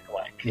really good.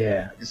 epic-like.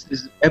 Yeah.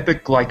 It's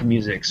epic-like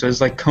music. So it's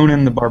like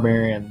Conan the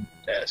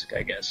Barbarian-esque,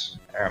 I guess.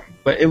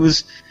 But it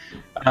was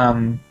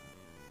a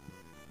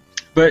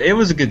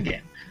good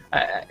game.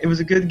 It was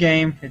a good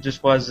game. It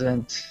just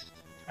wasn't.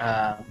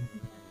 It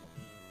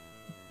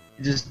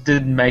just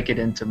didn't make it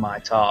into my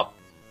top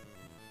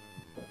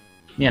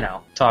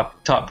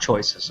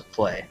choices of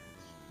play.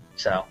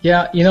 So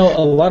Yeah, a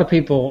lot of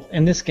people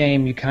in this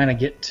game, you kind of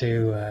get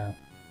to,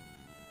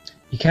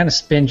 you kind of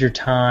spend your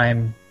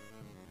time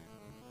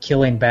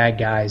killing bad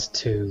guys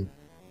to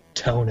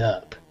tone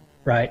up,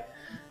 right?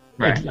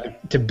 Right.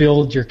 Like, to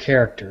build your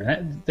character.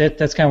 And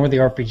that's kind of where the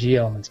RPG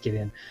elements get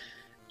in.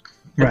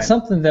 Right. It's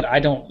something that I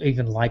don't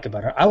even like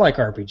about it. I like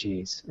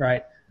RPGs,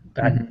 right?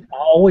 But I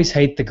always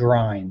hate the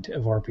grind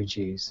of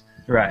RPGs.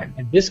 right.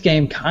 And this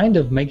game kind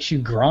of makes you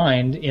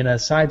grind in a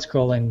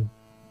side-scrolling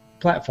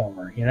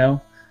platformer,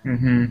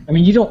 Mm-hmm. I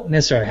mean, you don't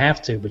necessarily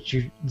have to, but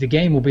the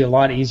game will be a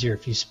lot easier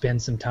if you spend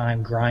some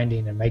time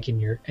grinding and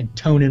and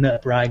toning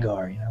up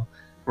Rygar,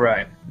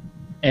 Right.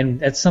 And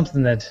that's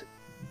something that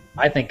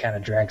I think kind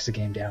of drags the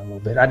game down a little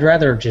bit. I'd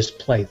rather just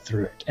play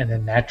through it and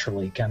then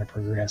naturally kind of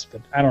progress.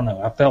 But I don't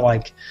know. I felt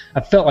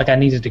like I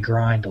needed to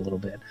grind a little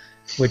bit,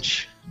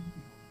 which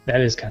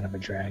that is kind of a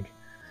drag.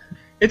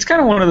 It's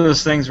kind of one of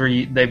those things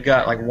where they've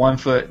got like 1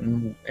 foot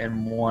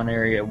in one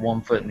area,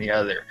 1 foot in the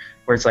other,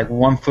 where it's like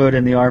 1 foot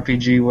in the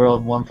RPG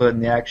world, 1 foot in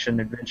the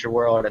action adventure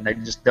world, and they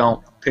just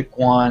don't pick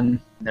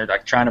one. They're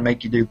like trying to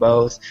make you do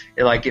both.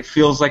 It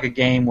feels like a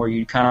game where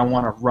you kind of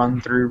want to run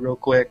through real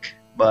quick,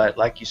 but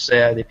like you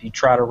said, if you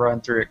try to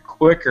run through it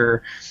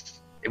quicker,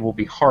 it will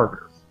be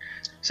harder.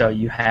 So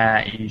you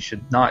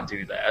should not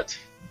do that.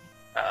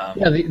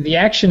 Yeah, the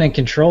action and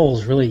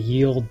controls really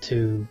yield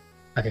to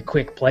like a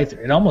quick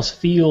playthrough. It almost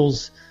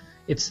feels,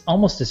 it's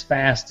almost as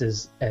fast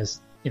as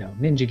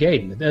Ninja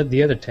Gaiden,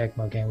 the other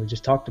Tecmo game we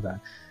just talked about.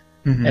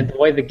 Mm-hmm.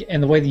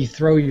 And the way that you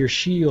throw your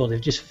shield, it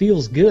just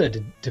feels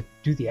good to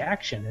do the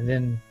action. And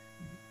then,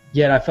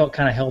 yet I felt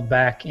kind of held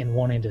back in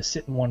wanting to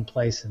sit in one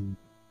place and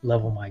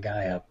level my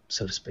guy up,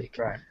 so to speak.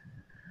 Right.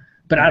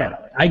 But I don't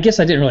know. I guess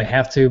I didn't really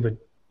have to, but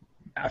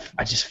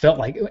I just felt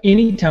like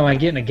anytime I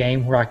get in a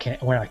game where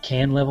I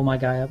can level my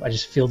guy up, I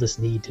just feel this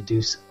need to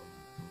do so.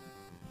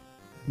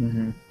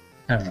 Mm-hmm.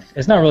 I don't know.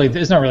 It's not really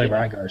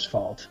Rygar's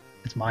fault.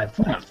 It's my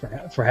fault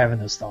for having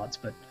those thoughts.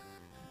 But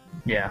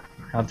yeah,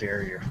 how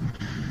dare you?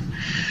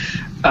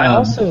 I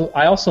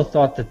also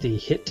thought that the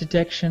hit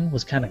detection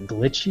was kind of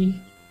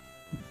glitchy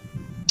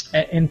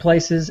in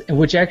places,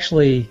 which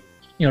actually,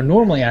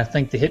 normally I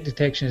think the hit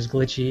detection is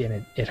glitchy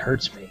and it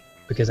hurts me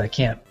because I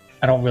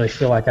don't really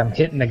feel like I'm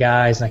hitting the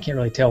guys and I can't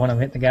really tell when I'm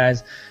hitting the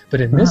guys.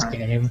 But in this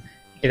game,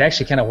 it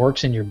actually kind of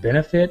works in your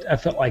benefit. I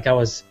felt like I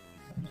was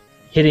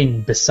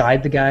hitting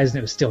beside the guys and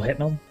it was still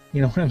hitting them.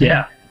 You know what I mean?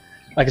 Yeah.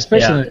 Like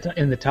especially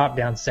in the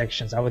top-down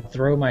sections, I would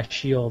throw my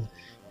shield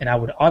and I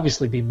would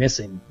obviously be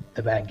missing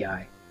the bad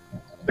guy,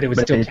 but it would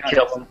still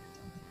count.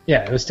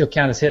 Yeah, it would still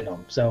count as hitting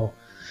them. So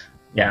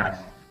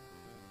yeah.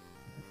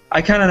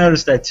 I kind of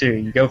noticed that too.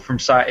 You go from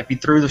side, if you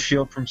threw the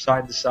shield from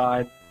side to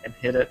side and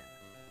hit it,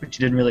 but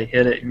you didn't really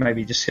hit it, you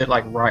maybe just hit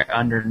like right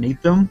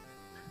underneath them,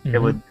 it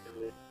would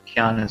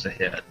count as a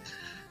hit.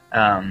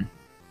 How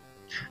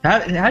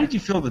did you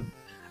feel?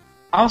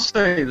 I'll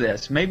say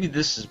this. Maybe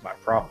this is my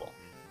problem.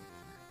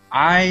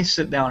 I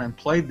sit down and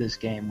played this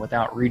game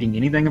without reading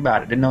anything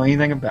about it. Didn't know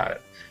anything about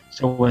it.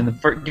 So when the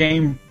first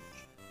game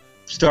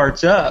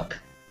starts up,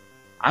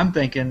 I'm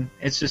thinking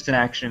it's just an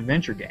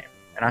action-adventure game.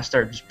 And I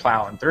start just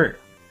plowing through.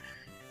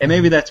 And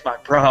maybe that's my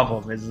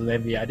problem, is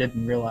maybe I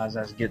didn't realize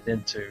I was getting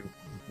into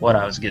what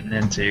I was getting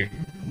into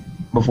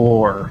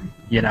before.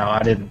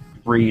 I didn't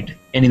read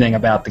anything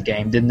about the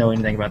game, didn't know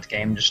anything about the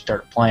game, just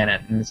started playing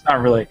it. And it's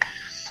not really...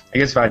 I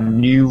guess if I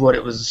knew what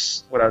I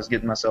was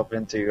getting myself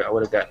into, I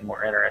would have gotten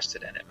more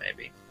interested in it,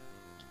 maybe.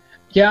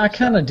 Yeah, I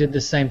kind of did the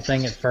same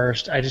thing at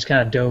first. I just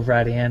kind of dove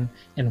right in,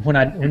 and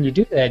when you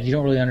do that, you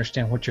don't really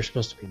understand what you're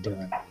supposed to be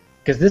doing.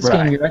 Because this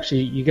game, you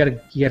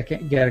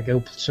gotta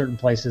go certain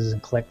places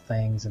and collect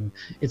things, and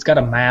it's got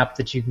a map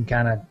that you can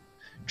kind of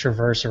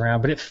traverse around,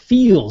 but it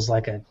feels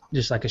like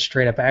just like a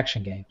straight up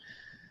action game.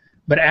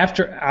 But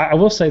I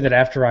will say that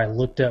after I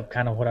looked up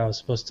kind of what I was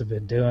supposed to have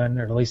been doing,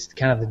 or at least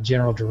kind of the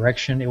general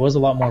direction, it was a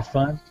lot more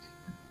fun.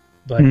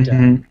 But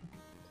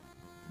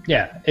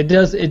yeah,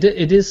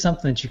 it is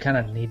something that you kind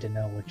of need to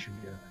know what you're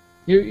doing.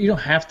 You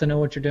don't have to know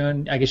what you're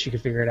doing. I guess you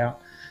could figure it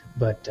out,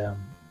 but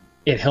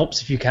it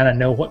helps if you kind of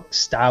know what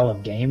style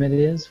of game it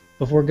is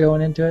before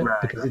going into it,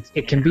 because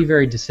it can be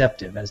very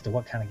deceptive as to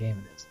what kind of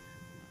game it is.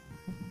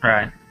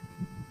 Right.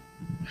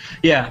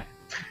 Yeah.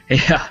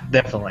 Yeah,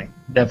 definitely.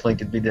 Definitely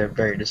could be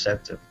very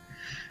deceptive.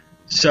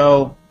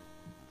 So,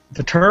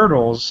 the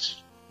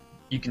turtles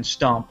you can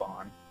stomp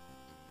on.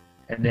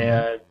 And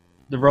the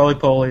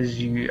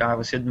roly-polies I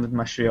was hitting with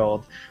my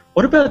shield.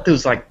 What about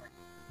those, like,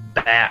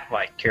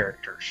 bat-like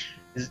characters?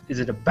 Is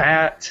it a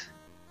bat?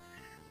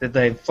 Did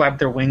they flap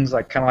their wings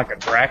kind of like a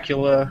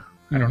Dracula?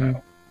 I don't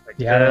know.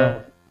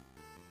 Yeah,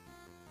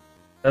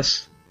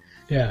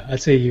 I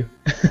see you.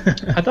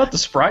 I thought the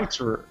sprites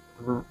were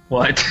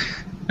what?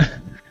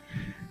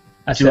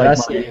 I see you.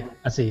 That's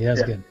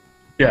good.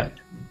 Yeah.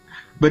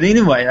 But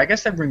anyway, I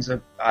guess that brings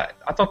up... I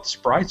thought the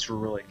sprites were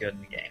really good in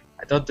the game.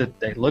 I thought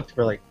that they looked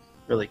really,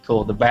 really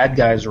cool. The bad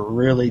guys were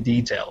really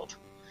detailed.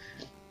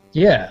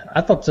 Yeah, I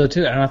thought so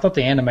too. And I thought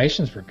the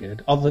animations were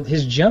good. Although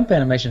his jump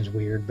animation's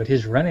weird, but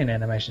his running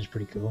animation's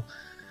pretty cool.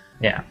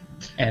 Yeah.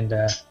 And,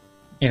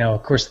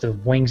 of course the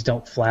wings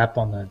don't flap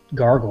on the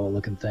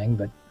gargoyle-looking thing,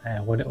 but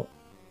what are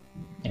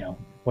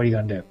you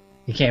going to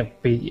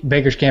do?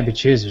 Beggars can't be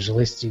choosers. At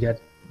least you got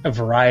a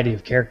variety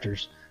of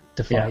characters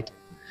to fight.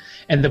 Yeah.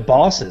 And the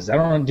bosses, I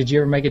don't know, did you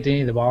ever make it to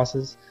any of the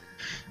bosses?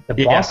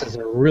 The bosses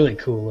are really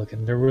cool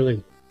looking. They're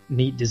really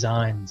neat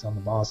designs on the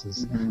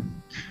bosses. Mm-hmm.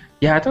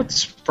 Yeah, I thought the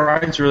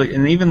sprites really,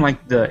 and even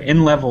like the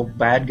in-level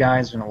bad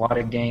guys in a lot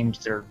of games,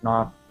 they're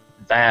not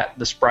that.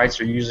 The sprites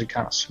are usually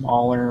kind of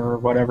smaller or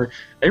whatever.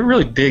 They're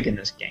really big in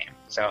this game.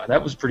 So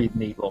that was a pretty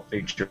neat little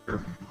feature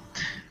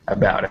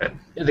about it.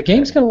 The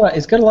game's got a lot.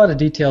 It's got a lot of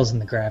details in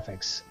the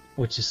graphics,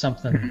 which is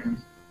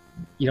something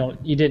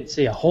you didn't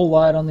see a whole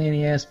lot on the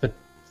NES, but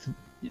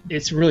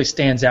it really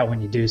stands out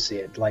when you do see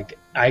it. Like,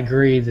 I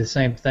agree, the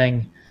same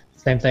thing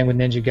with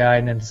Ninja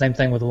Gaiden, and the same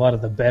thing with a lot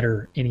of the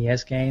better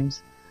NES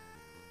games.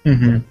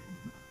 Mm-hmm.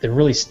 That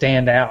really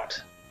stand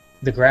out.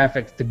 The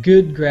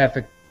good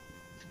graphical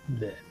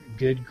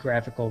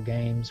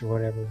games or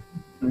whatever.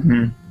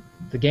 Mm-hmm.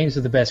 The games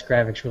with the best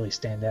graphics really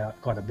stand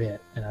out quite a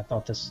bit, and I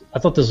thought this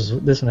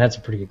one had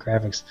some pretty good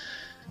graphics.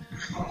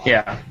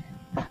 Yeah,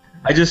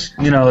 I just,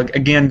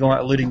 again,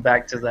 alluding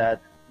back to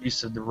that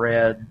use of the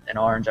red and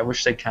orange, I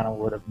wish they kind of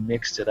would have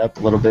mixed it up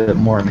a little bit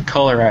more in the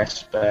color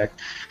aspect.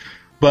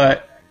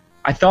 But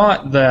I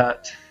thought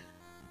that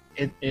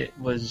it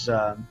was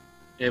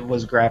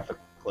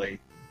graphically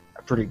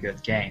a pretty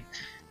good game,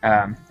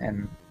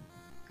 and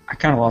I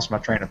kind of lost my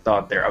train of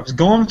thought there. I was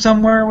going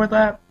somewhere with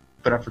that,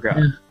 but I forgot.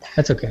 Yeah,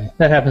 that's okay.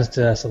 That happens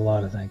to us a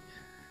lot, I think.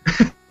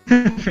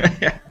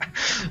 Yeah.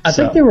 I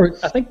think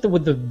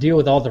with the deal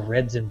with all the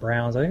reds and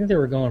browns, I think they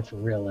were going for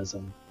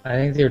realism. I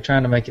think they were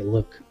trying to make it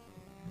look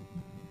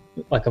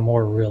like a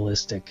more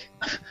realistic.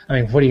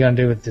 I mean, what are you going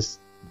to do with this?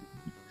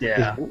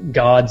 Yeah. These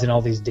gods and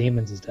all these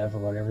demons and stuff or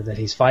whatever that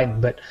he's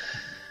fighting? But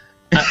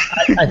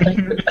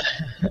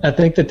I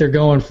think that they're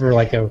going for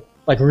like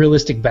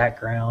realistic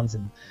backgrounds,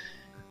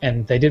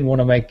 and they didn't want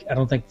to make. I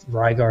don't think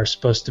Rygar's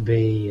supposed to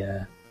be.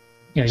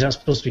 He's not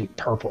supposed to be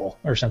purple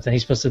or something.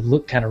 He's supposed to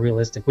look kind of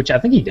realistic, which I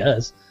think he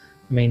does.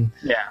 I mean,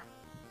 yeah,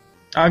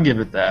 I'll give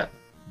it that.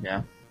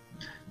 Yeah,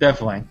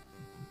 definitely.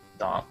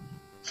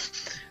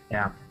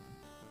 Yeah,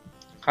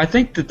 I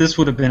think that this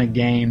would have been a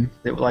game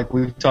that, like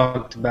we've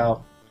talked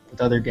about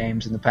with other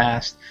games in the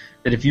past,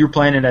 that if you were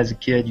playing it as a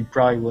kid, you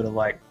probably would have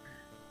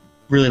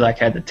really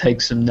had to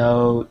take some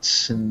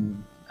notes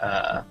and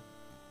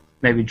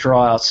maybe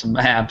draw out some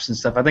maps and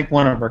stuff. I think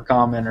one of our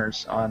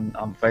commenters on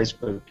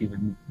Facebook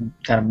even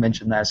kind of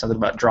mentioned that, something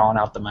about drawing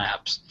out the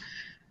maps.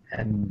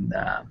 And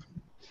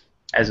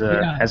as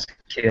a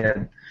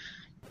kid,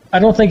 I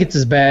don't think it's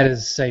as bad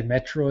as, say,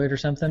 Metroid or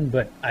something,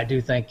 but I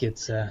do think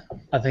it's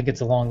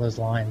along those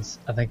lines.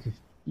 I think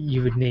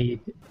you would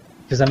need,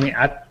 because I mean,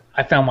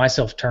 I found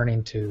myself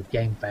turning to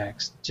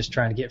GameFAQs just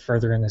trying to get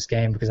further in this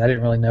game because I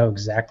didn't really know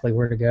exactly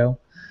where to go.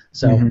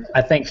 So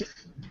I think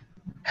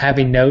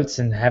having notes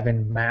and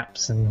having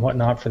maps and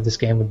whatnot for this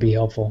game would be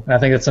helpful. And I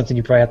think that's something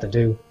you probably have to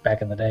do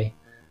back in the day.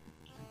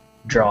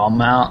 Draw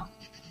them out.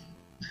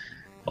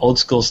 Old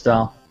school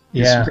style.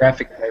 Use some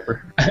graphic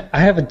paper. I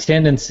have a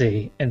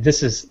tendency, and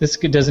this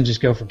doesn't just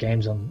go for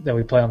games that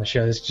we play on the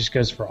show. This just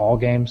goes for all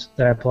games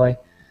that I play.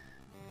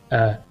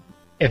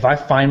 If I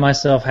find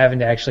myself having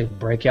to actually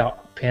break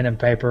out pen and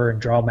paper and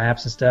draw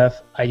maps and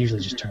stuff, I usually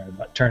just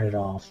turn it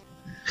off.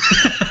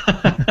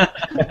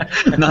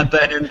 Not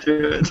that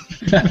into it.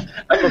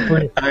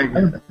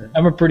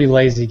 I'm a pretty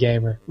lazy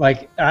gamer.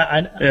 Like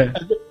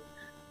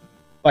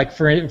like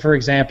for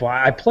example,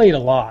 I played a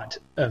lot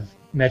of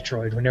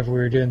Metroid whenever we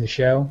were doing the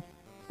show.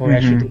 When we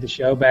actually did the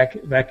show back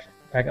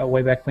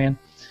way back when,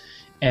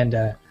 and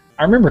I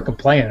remember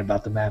complaining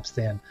about the maps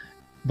then,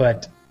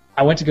 but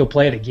I went to go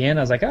play it again.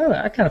 I was like, oh,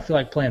 I kind of feel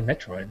like playing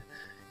Metroid.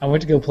 I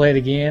went to go play it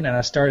again, and I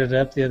started it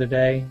up the other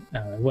day.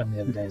 No, it wasn't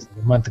the other day; it was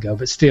like a month ago.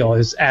 But still, it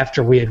was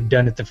after we had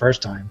done it the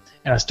first time.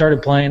 And I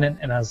started playing it,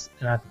 and I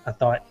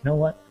thought, you know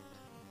what?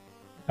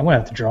 I'm gonna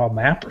have to draw a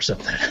map or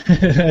something.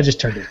 I just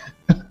turned it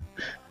on.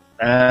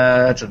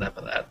 That's enough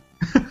of that.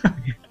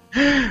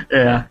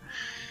 Yeah,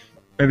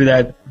 maybe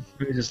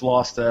we just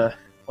lost a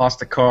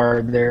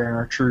card there in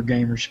our true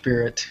gamer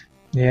spirit.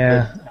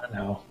 Yeah, I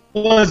know.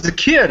 Well, as a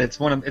kid, it's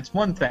one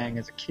thing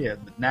as a kid,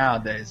 but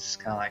nowadays it's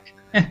kind of like.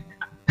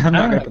 I'm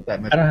not gonna put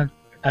that much. I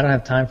don't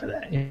have time for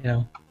that, you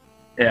know.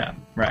 Yeah,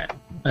 right.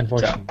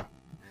 Unfortunately,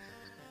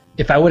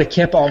 if I would have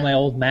kept all my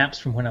old maps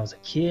from when I was a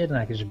kid and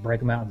I could just break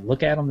them out and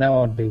look at them, that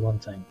would be one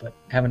thing. But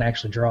having to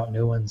actually draw out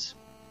new ones,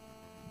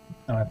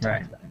 I don't have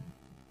time for that.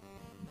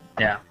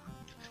 Yeah.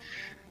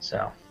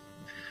 So.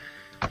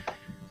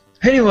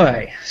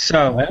 Anyway,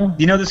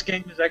 you know this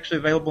game is actually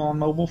available on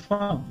mobile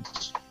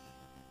phones.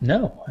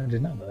 No, I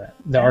did not know that.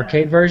 The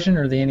arcade version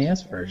or the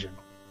NES version?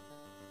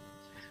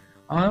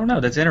 I don't know.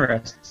 That's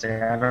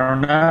interesting. I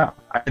don't know.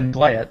 I didn't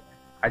play it.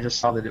 I just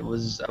saw that it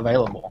was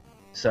available.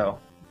 So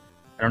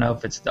I don't know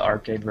if it's the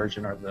arcade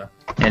version or the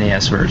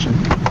NES version.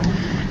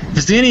 If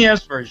it's the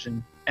NES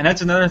version, and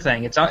that's another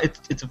thing. It's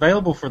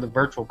available for the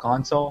Virtual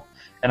Console,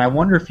 and I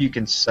wonder if you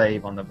can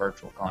save on the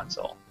Virtual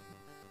Console.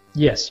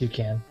 Yes, you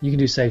can. You can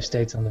do save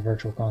states on the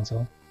Virtual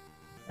Console.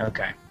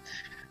 Okay,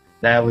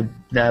 that would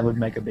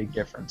make a big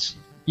difference.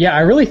 Yeah,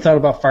 I really thought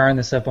about firing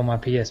this up on my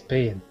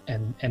PSP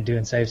and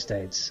doing save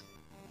states.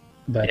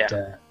 But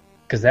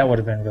because that would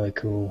have been really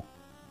cool,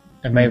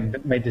 and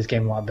made this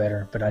game a lot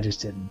better. But I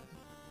just didn't.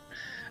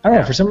 I don't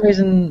know. For some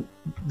reason,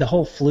 the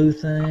whole flu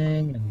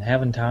thing and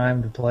having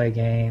time to play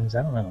games.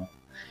 I don't know.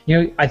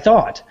 You know, I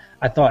thought.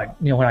 You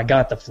know, when I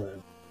got the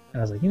flu, and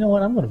I was like, you know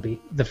what? I'm going to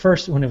be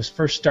when it was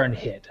first starting to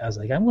hit. I was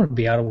like, I'm going to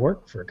be out of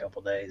work for a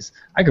couple days.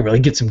 I could really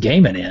get some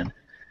gaming in.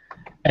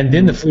 And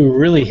then the flu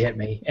really hit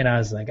me, and I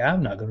was like,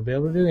 I'm not going to be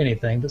able to do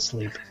anything but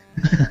sleep.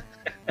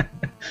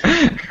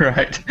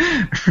 Right.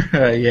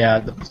 Yeah,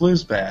 the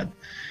flu's bad.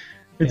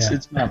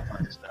 It's not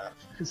fun stuff.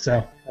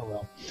 So,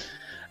 oh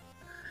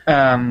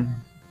well.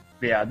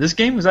 Yeah, this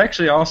game was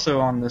actually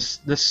also on this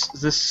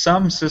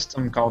some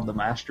system called the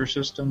Master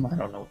System. I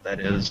don't know what that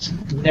is.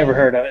 Never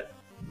heard of it.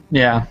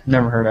 Yeah,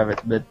 never heard of it,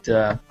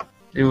 but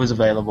it was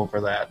available for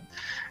that.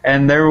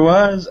 And there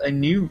was a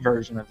new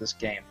version of this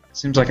game. It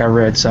seems like I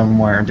read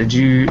somewhere. Did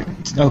you?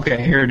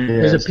 Okay, here it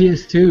is. There's a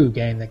PS2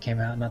 game that came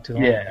out not too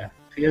long ago. Yeah,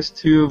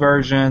 PS2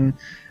 version.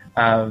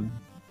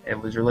 It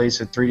was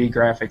released with 3D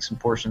graphics and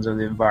portions of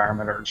the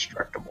environment are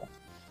destructible.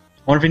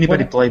 I wonder if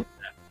anybody played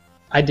that.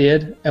 I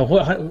did. And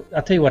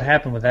I'll tell you what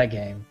happened with that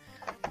game.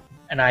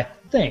 And I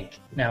think,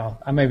 now,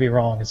 I may be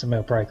wrong, and somebody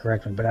will probably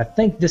correct me, but I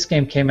think this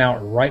game came out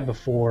right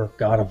before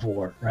God of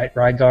War, right?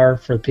 Rygar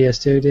for the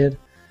PS2 did?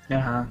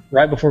 Uh-huh.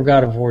 Right before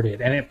God of War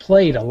did. And it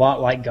played a lot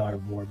like God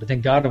of War, but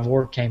then God of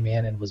War came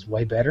in and was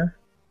way better.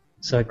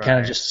 So it kind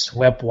of just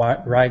swept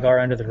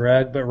Rygar under the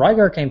rug. But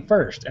Rygar came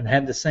first and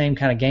had the same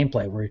kind of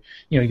gameplay where,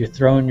 you're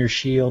throwing your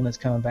shield and it's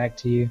coming back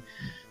to you.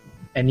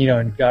 And,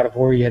 in God of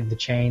War, you had the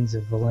chains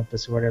of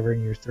Olympus or whatever,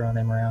 and you're throwing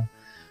them around.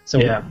 So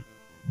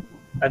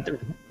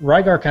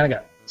Rygar kind of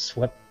got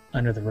swept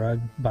under the rug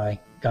by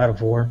God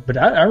of War. But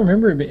I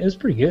remember it was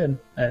pretty good,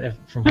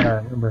 from what I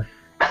remember.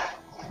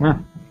 Huh.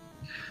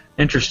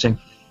 Interesting.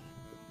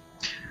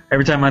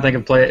 Every time I think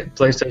of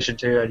PlayStation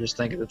 2, I just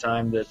think of the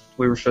time that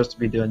we were supposed to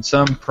be doing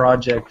some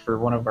project for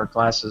one of our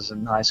classes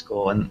in high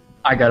school, and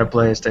I got a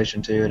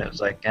PlayStation 2, and it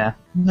was like, we're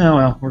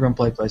going to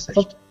play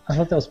PlayStation 2. I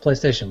thought that was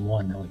PlayStation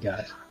 1 that we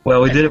got.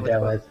 Well, we did it with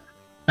both.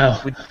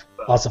 Oh,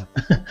 awesome.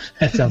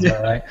 That sounds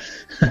about right.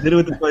 We did it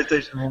with the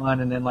PlayStation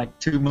 1, and then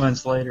 2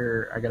 months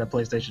later, I got a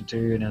PlayStation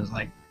 2, and it was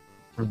like,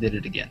 we did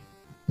it again.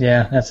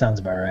 Yeah, that sounds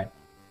about right.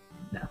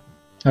 No.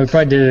 We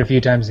probably did it a few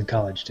times in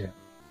college, too.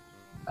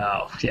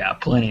 Oh, yeah,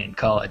 plenty in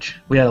college.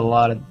 We had a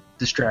lot of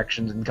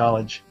distractions in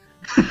college.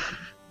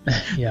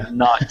 Yeah.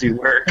 Not do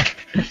work.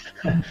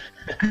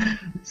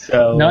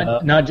 So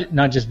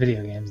not just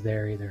video games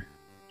there either.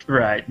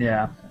 Right,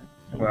 yeah.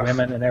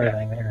 Women and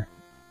everything there.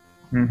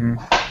 Mm-hmm.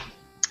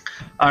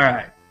 All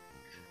right.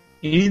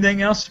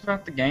 Anything else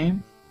about the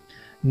game?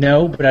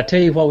 No, but I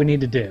tell you what we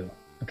need to do.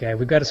 Okay,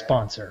 we've got a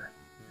sponsor.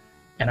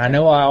 And I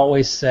know I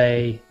always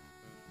say,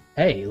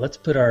 hey, we'll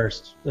just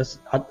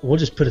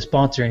put a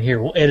sponsor in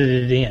here. We'll edit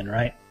it in,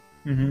 right?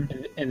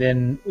 Mm-hmm. And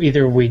then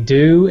either we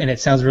do, and it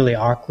sounds really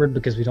awkward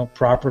because we don't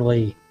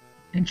properly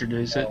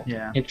introduce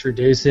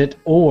it,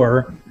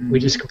 or we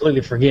just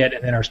completely forget,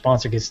 and then our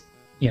sponsor gets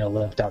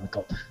left out in the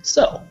cold.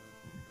 So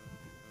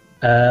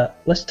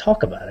let's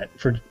talk about it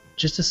for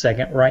just a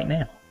second right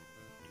now.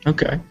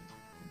 Okay.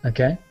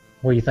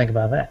 What do you think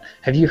about that?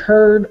 Have you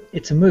heard?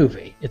 It's a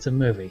movie. I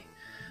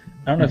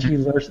don't know if you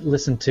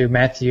listened to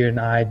Matthew and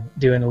I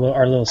doing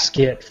our little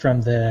skit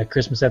from the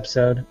Christmas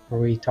episode where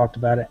we talked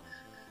about it.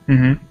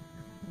 Mm-hmm.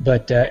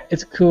 But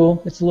it's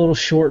cool. It's a little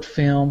short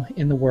film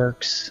in the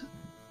works.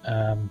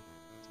 I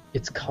think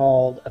it's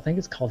called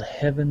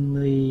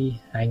Heavenly.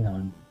 Hang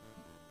on.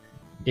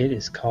 It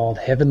is called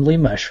Heavenly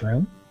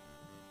Mushroom.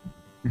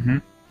 Mm-hmm.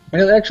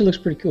 And it actually looks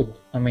pretty cool.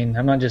 I mean,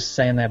 I'm not just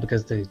saying that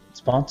because they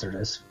sponsored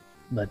us,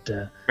 but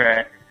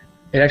right.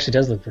 It actually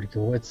does look pretty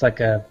cool. It's like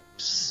people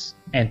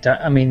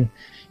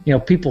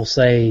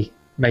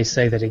may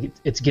say that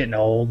it's getting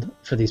old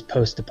for these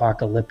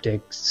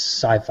post-apocalyptic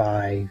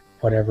sci-fi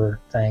whatever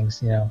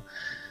things,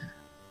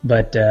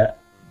 but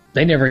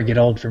they never get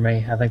old for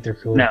me. I think they're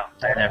cool. No,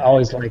 I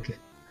always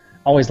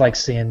like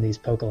seeing these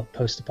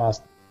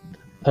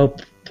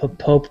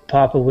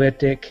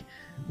post-apocalyptic.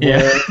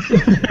 Yeah.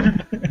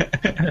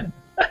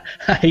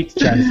 I hate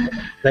trying to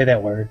say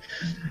that word.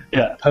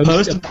 Yeah.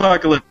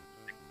 Post-apocalyptic.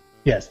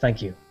 Yes, thank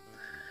you.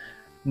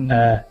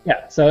 Mm-hmm.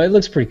 So it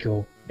looks pretty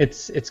cool.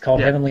 It's called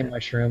Heavenly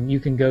Mushroom. You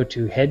can go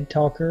to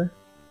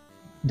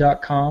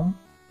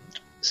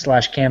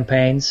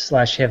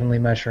headtalker.com/campaigns/Heavenly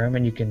Mushroom,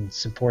 and you can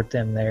support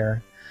them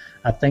there.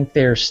 I think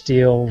they're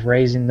still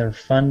raising their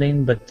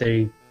funding, but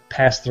they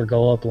passed their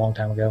goal up a long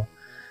time ago.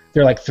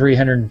 They're like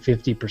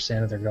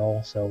 350% of their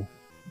goal, so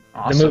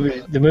awesome.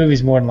 The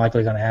movie's more than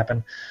likely going to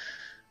happen.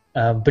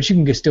 But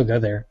you can still go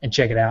there and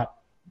check it out.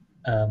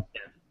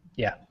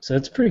 So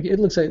it's pretty. It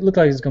looks like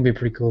it's going to be a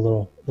pretty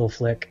cool little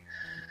flick.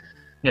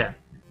 Yeah.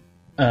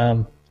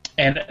 And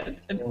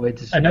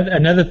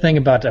another thing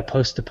about a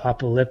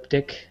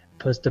post-apocalyptic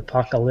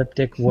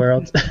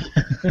world.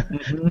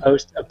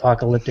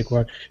 Post-apocalyptic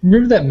world.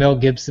 Remember that Mel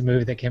Gibson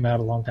movie that came out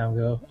a long time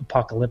ago,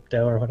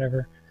 Apocalypto or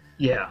whatever?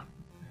 Yeah.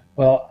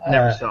 Well,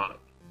 never saw it.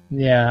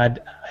 Yeah,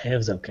 it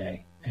was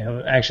okay.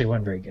 It actually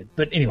wasn't very good.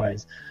 But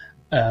anyways,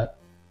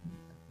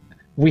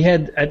 we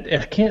had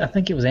I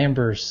think it was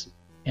Amber's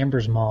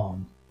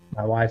mom,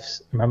 my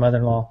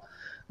mother-in-law.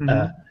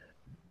 Mm-hmm.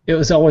 It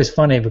was always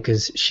funny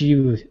because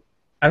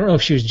I don't know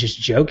if she was just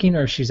joking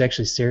or if she was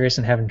actually serious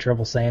and having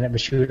trouble saying it, but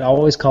she would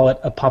always call it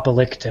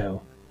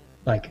apocalypto,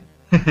 like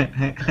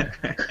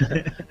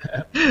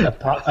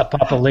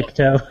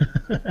apocalypto.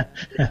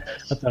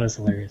 I thought it was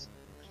hilarious.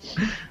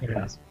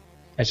 Anyways,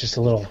 that's just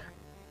a little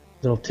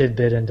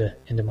tidbit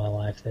into my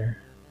life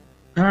there.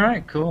 All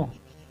right, cool.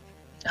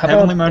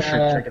 Heavenly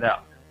Mushroom, check it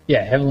out.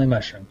 Yeah, Heavenly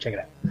Mushroom. Check it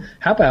out.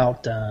 How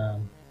about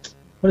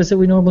what is it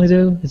we normally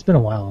do? It's been a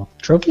while.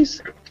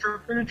 Trophies?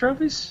 Retro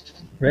trophies?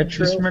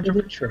 Retro Just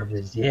retro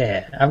trophies.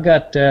 Yeah, I've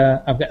got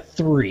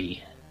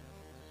 3.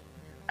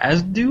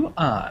 As do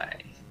I.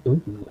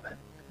 Ooh.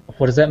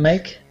 What does that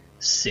make?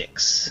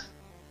 6.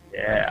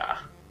 Yeah.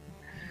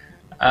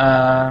 You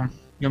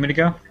want me to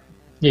go?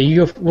 Yeah,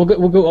 you go.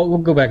 We'll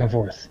go back and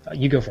forth.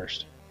 You go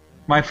first.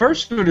 My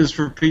first one is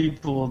for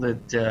people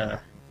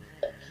that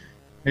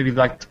maybe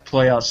like to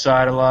play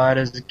outside a lot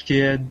as a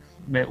kid.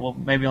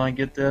 Maybe only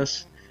get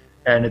this,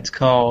 and it's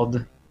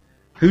called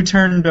 "Who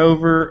Turned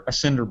Over a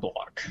Cinder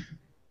Block,"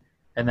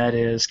 and that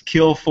is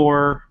kill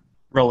 4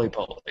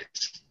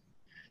 roly-polies.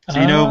 So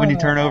you know when you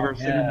turn over a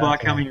cinder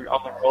block, how many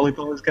all the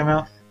roly-polies come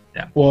out?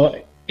 Yeah. Well,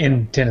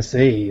 in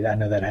Tennessee, I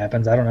know that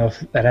happens. I don't know if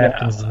that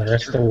happens in the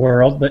rest of the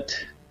world, but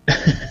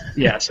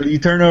yeah. So you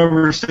turn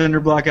over a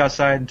cinder block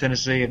outside in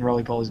Tennessee, and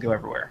roly-polies go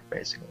everywhere,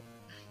 basically.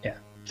 Yeah.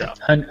 So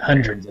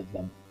hundreds of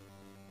them.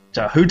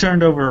 So who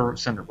turned over a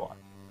cinder block?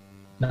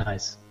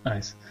 Nice.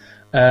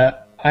 I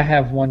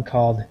have one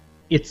called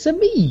 "It's a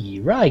Me,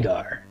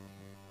 Rygar."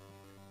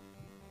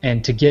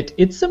 And to get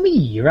 "It's a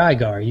Me,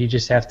 Rygar," you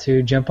just have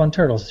to jump on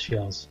turtle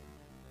shells.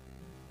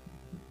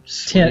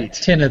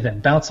 10 of them.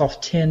 Bounce off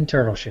 10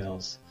 turtle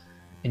shells.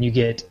 And you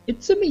get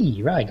 "It's a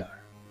Me, Rygar."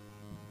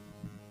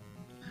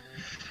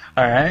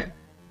 Alright.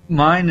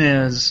 Mine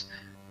is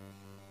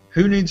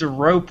who needs a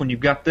rope when you've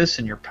got this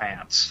in your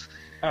pants?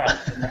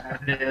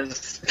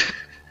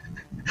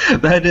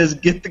 That is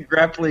get the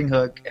grappling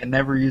hook and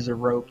never use a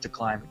rope to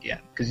climb again.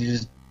 Because you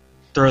just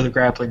throw the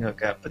grappling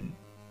hook up and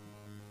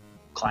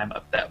climb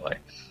up that way.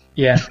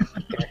 Yeah.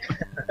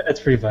 That's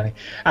pretty funny.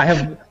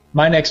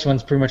 My next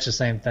one's pretty much the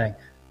same thing.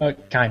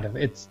 Kind of.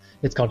 It's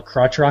called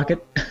Crotch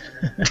Rocket.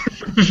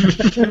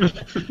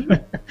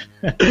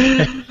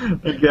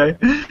 Okay.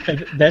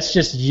 That's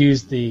just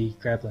use the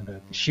grappling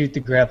hook. Shoot the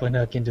grappling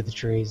hook into the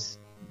trees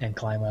and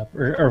climb up,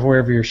 or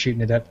wherever you're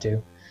shooting it up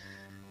to.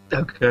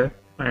 Okay.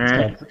 All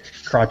right. It's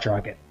called Crotch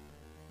Rocket.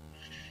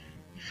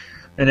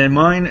 And then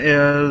mine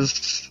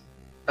is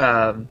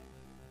Arbor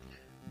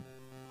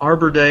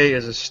Day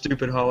is a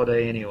stupid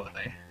holiday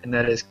anyway, and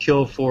that is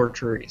kill 4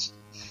 trees.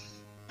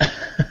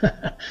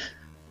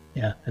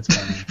 Yeah, that's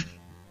funny.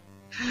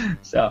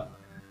 So,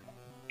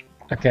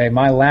 okay,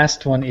 my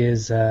last one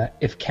is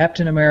if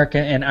Captain America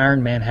and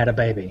Iron Man had a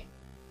baby.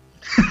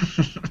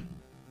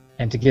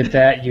 And to get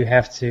that, you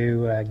have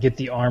to get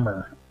the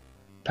armor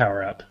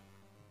power up.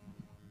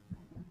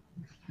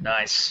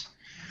 nice.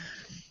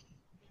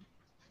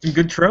 Some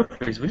good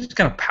trophies. We just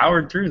kind of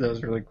powered through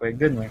those really quick,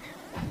 didn't we?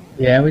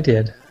 Yeah, we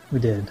did.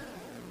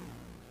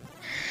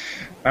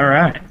 All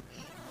right.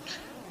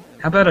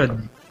 How about you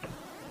want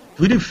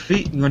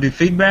to do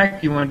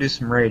feedback? You want to do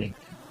some rating?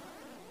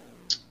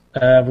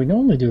 We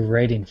normally do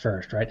rating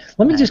first, right?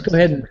 Let me just go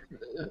ahead and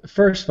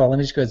first of all, let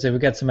me just go ahead and say we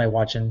got somebody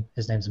watching.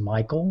 His name's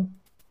Michael.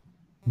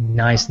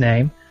 Nice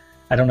name.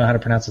 I don't know how to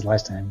pronounce his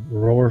last name.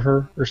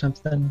 Roher or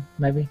something,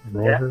 maybe.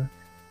 Roher.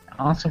 Yeah.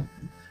 Awesome.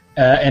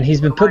 And he's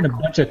been putting a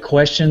bunch of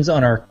questions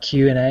on our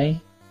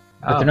Q&A,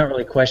 but Oh. they're not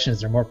really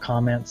questions. They're more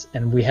comments,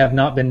 and we have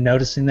not been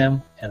noticing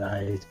them.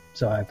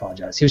 So I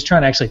apologize. He was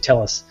trying to actually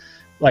tell us,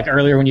 like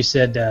earlier when you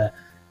said,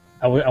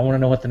 I want to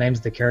know what the names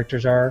of the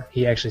characters are.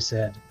 He actually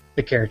said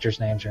the characters'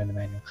 names are in the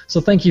manual. So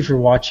thank you for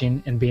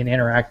watching and being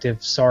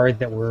interactive. Sorry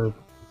that we're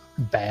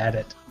bad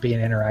at being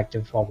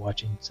interactive while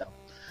watching. So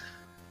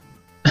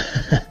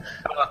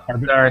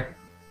Sorry.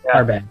 Yeah.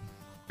 our bad.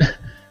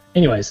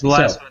 Anyways, The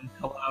last one.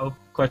 Hello?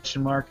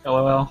 Question mark.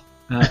 LOL.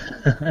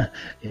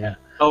 yeah.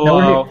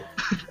 Hello. No,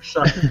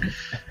 Sorry.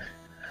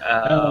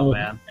 Oh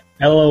man.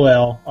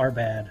 LOL. Our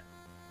bad.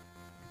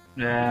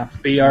 Yeah.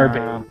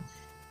 BRB.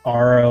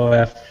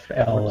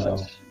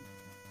 ROFLO.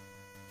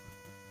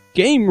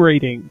 Game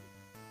rating.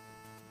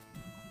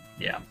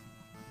 Yeah.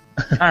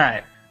 All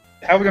right.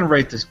 How are we gonna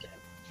rate this game?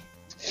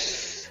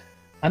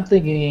 I'm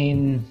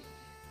thinking,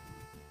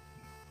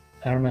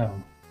 I don't know,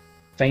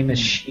 famous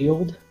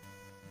shield?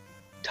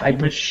 Type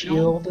Famous of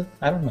shield?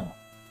 I don't know.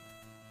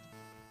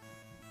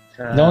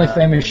 Uh, The only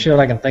famous shield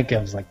I can think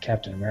of is like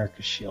Captain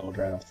America's shield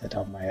right off the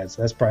top of my head,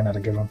 so that's probably not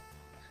a good one.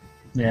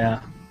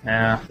 Yeah.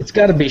 Yeah. It's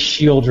got to be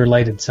shield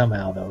related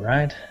somehow, though,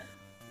 right?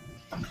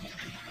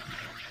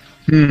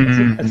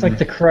 It's like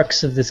the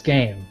crux of this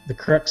game. The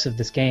crux of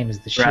this game is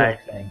the shield Right.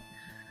 thing.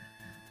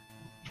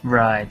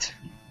 Right.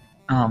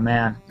 Oh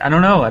man. I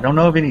don't know. I don't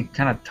know of any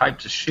kind of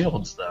types of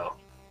shields though.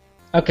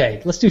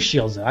 Okay, let's do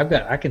shields though.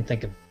 I can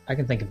think of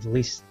at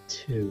least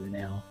 2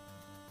 now.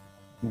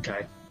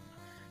 Okay.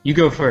 You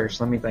go first.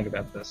 Let me think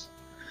about this.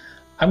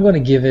 I'm going to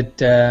give it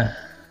the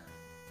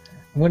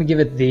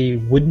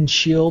wooden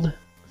shield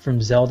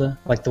from Zelda,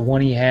 like the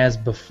one he has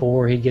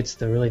before he gets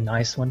the really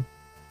nice one.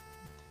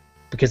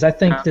 Because I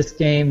think this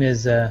game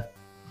is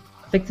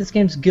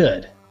game's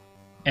good,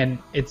 and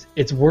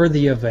it's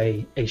worthy of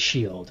a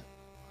shield,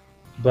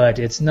 but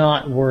it's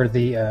not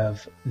worthy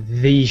of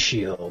the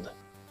shield.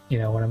 You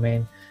know what I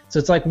mean? So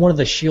it's like one of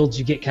the shields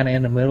you get kind of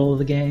in the middle of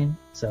the game.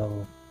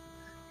 So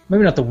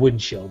maybe not the wooden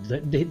shield.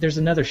 There's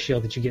another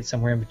shield that you get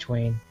somewhere in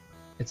between.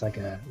 It's like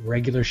a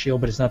regular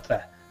shield, but it's not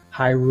the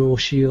Hyrule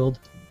shield.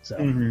 So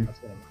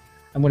that's what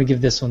I'm going to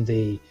give this one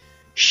the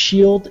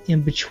shield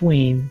in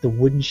between the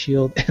wooden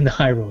shield and the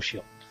Hyrule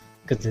shield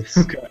because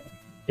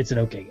it's an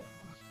okay game.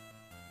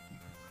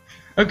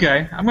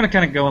 Okay, I'm going to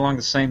kind of go along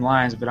the same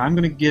lines, but I'm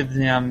going to give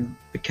them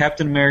the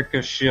Captain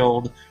America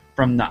shield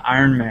from the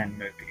Iron Man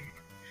movie.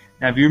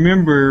 Now, if you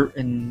remember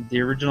in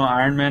the original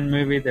Iron Man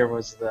movie, there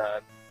was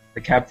the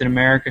Captain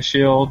America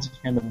shield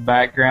in the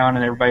background,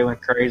 and everybody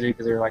went crazy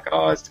because they were like,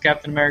 "Oh, it's the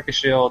Captain America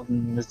shield,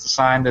 and it's the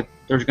sign that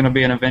there's going to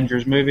be an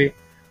Avengers movie." Do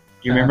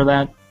you remember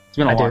that? It's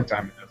been a long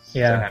time ago.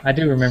 Yeah, I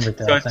do remember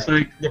that. So it's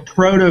like the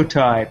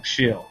prototype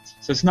shield.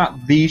 So it's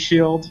not the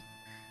shield.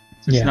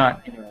 So it's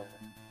not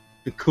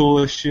the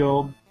coolest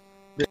shield.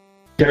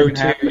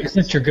 It's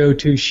not your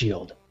go-to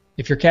shield.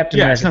 If you're Captain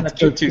America, it's not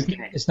the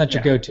go-to. It's not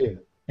your go-to.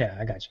 Yeah,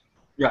 I got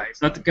you. Right,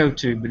 it's not the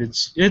go-to, but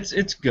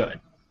it's good.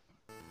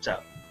 So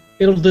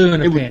it'll do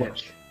in a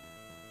pinch.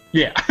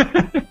 Yeah.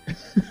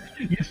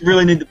 You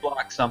really need to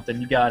block something.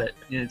 You got it.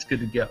 And it's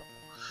good to go.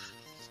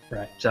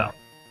 Right. So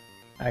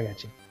I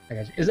got you.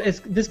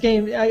 It's this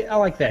game. I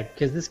like that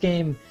because this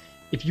game,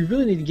 if you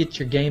really need to get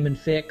your gaming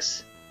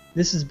fix,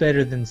 this is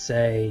better than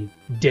say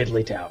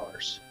Deadly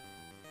Towers,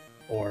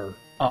 or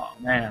oh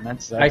man,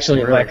 that's actually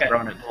really like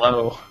thrown it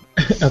low.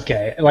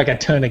 Okay, like a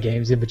ton of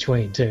games in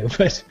between too,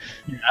 but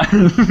yeah.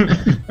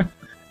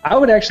 I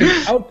would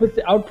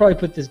probably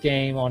put this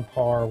game on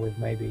par with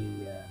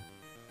maybe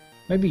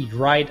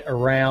right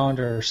around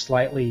or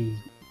slightly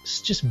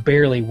just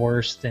barely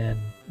worse than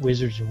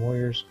Wizards and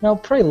Warriors. No,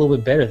 probably a little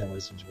bit better than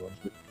Wizards and Warriors.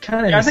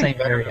 Kind of in the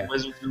same area.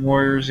 Wizards and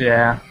Warriors,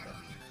 yeah.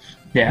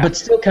 But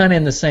still kind of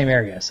in the same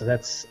area, so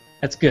that's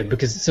good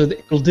because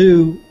it'll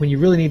do when you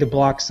really need to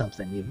block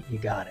something. You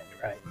got it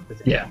right.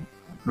 Yeah.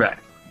 Right.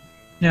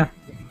 Yeah.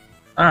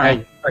 All right.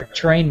 Hey, our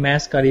trained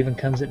mascot even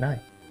comes at night.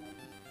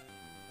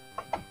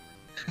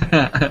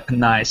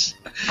 Nice.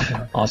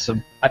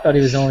 Awesome. I thought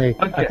he was I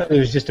thought he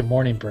was just a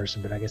morning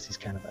person, but I guess he's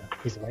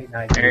a late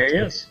night. There he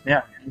is.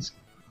 Yeah, he's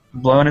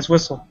blowing his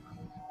whistle.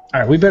 All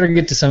right, we better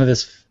get to some of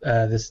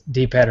this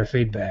D-Patter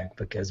feedback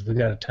because we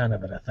got a ton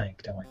of it, I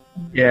think, don't we?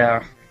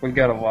 Yeah, we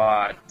got a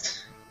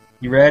lot.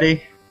 You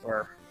ready?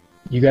 Or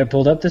you got it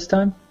pulled up this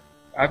time?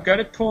 I've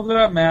got it pulled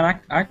up, man.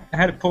 I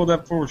had it pulled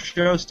up before the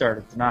show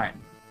started tonight.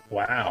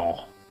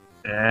 Wow.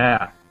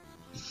 Yeah.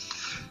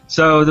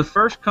 So the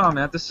first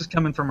comment, this is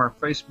coming from our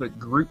Facebook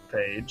group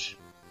page,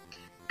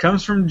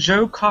 comes from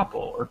Joe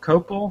Koppel, or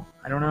Kopel,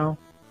 I don't know.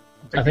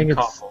 I think it's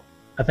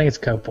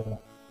Kopel.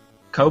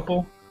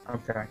 Kopel?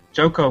 Okay.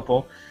 Joe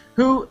Kopel,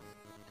 who,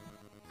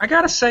 I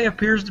gotta say,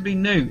 appears to be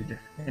nude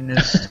in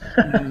his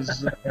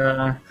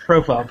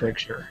profile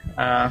picture.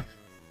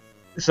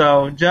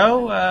 So,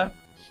 Joe,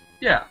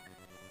 yeah.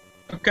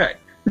 Okay.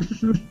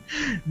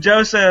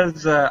 Joe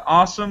says,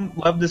 awesome,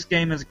 loved this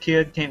game as a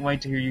kid, can't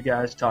wait to hear you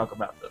guys talk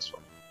about this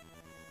one.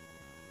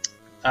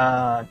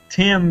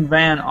 Tim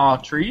Van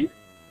Autry,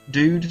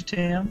 Dude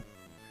Tim,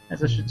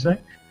 as I should say.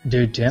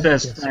 Dude Tim.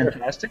 Says, yes,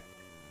 fantastic.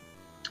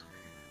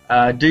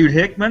 Dude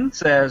Hickman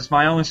says,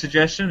 my only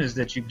suggestion is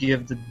that you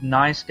give the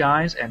nice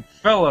guys and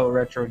fellow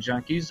retro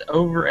junkies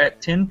over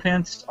at 10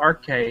 Pence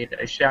Arcade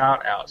a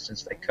shout out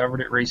since they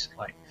covered it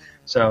recently.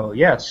 So,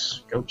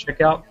 yes, go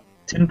check out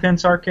 10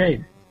 Pence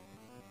Arcade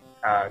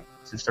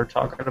since they're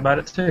talking about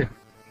it too.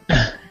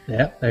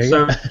 Yeah, there you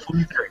go.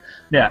 23.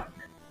 Yeah.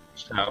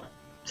 So,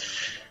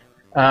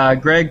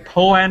 Greg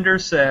Polander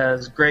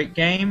says, great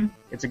game.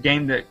 It's a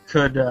game that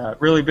could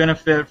really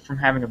benefit from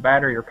having a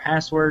battery or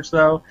passwords,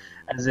 though,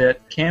 as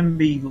it can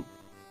be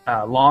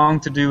long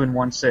to do in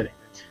one sitting.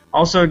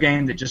 Also a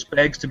game that just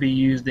begs to be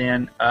used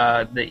in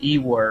the E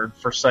word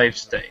for save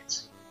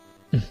states.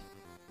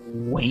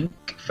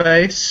 Wink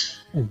face.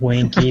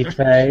 Winky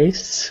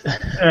face.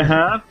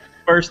 Uh-huh.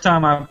 First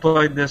time I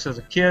played this as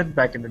a kid,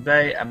 back in the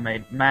day, I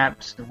made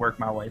maps and worked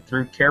my way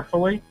through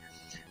carefully.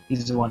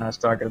 He's the one I was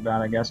talking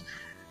about, I guess.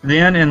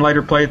 Then, in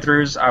later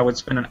playthroughs, I would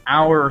spend an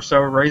hour or so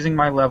raising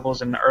my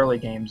levels in the early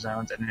game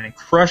zones and then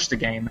crush the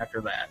game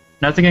after that.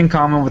 Nothing in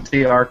common with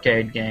the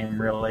arcade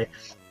game, really,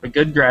 but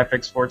good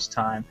graphics for its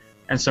time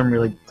and some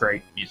really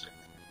great music.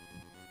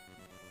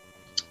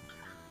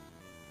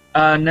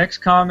 Next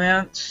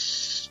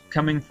comment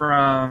coming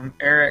from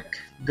Eric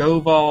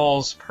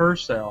Govals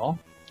Purcell.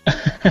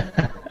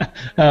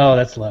 Oh,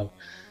 that's low.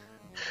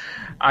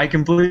 I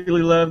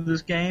completely love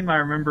this game. I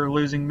remember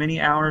losing many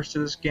hours to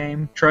this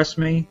game. Trust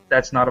me,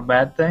 that's not a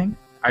bad thing.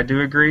 I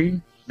do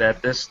agree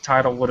that this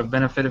title would have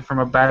benefited from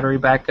a battery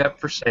backup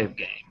for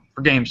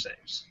game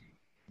saves.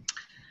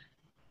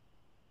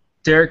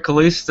 Derek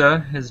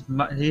Kalista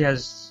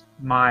has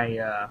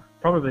my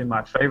probably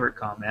my favorite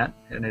comment,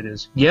 and it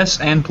is yes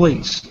and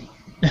please.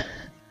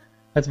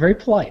 That's very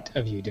polite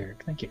of you,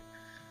 Derek. Thank you.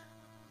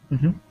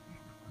 Mm-hmm.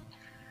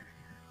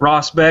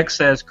 Ross Beck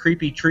says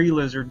creepy tree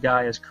lizard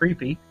guy is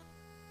creepy.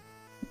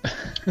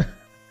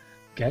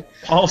 Okay.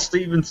 Paul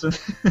Stevenson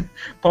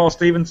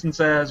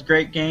says,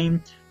 great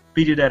game.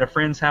 Beat it at a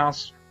friend's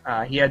house.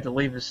 He had to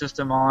leave the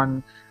system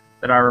on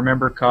that I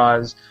remember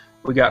because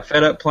we got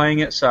fed up playing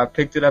it, so I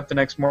picked it up the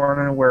next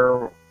morning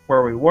where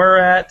where we were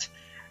at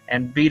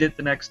and beat it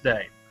the next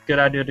day. Good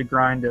idea to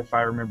grind if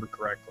I remember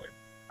correctly.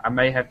 I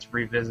may have to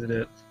revisit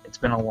it. It's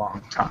been a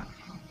long time.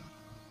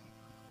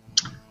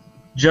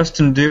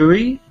 Justin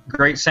Dewey,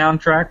 great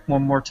soundtrack.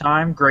 One more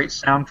time, great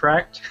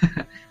soundtrack.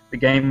 The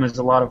game is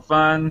a lot of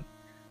fun.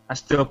 I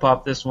still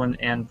pop this one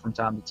in from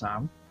time to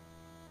time.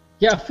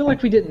 Yeah, I feel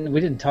like we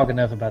didn't talk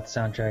enough about the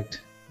soundtrack,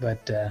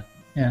 but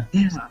yeah.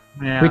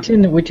 Yeah.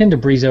 We tend to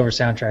breeze over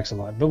soundtracks a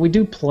lot, but we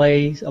do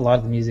play a lot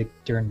of the music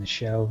during the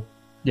show.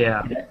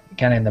 Yeah.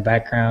 Kind of in the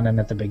background and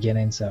at the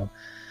beginning, so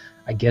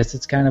I guess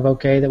it's kind of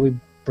okay that we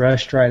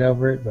brushed right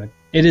over it, but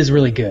it is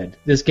really good.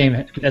 This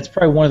game, that's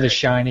probably one of the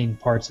shining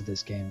parts of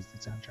this game is the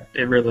soundtrack.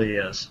 It really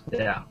is.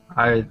 Yeah.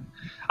 I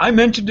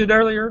mentioned it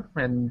earlier,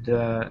 and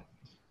that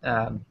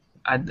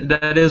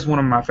is one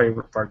of my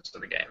favorite parts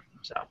of the game.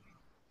 So,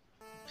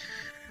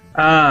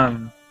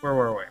 where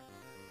were we?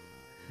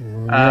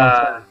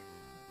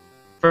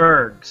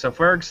 Ferg. So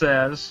Ferg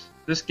says,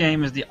 this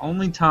game is the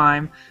only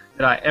time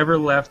that I ever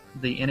left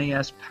the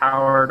NES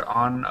powered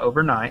on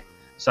overnight,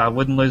 so I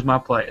wouldn't lose my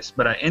place.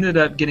 But I ended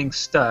up getting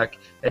stuck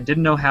and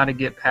didn't know how to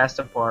get past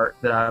a part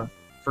that I've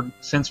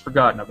since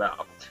forgotten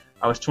about.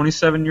 I was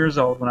 27 years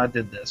old when I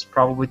did this,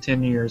 probably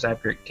 10 years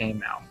after it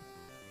came out.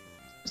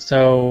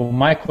 So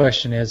my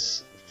question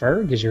is,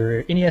 Ferg, is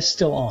your NES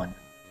still on?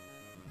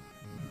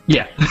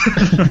 Yeah.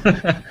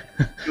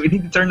 We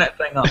need to turn that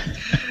thing off.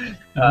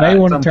 You may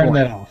want to turn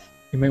that off.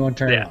 You may want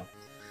to turn it off.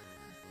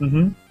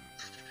 Mm-hmm.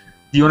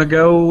 Do you want to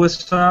go with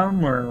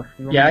some, or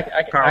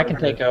I can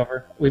take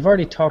over. We've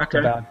already talked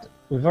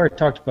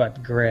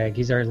about Greg.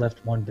 He's already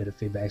left one bit of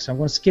feedback, so I'm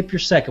going to skip your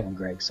second one,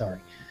 Greg. Sorry,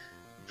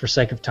 for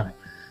sake of time.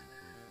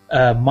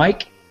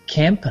 Mike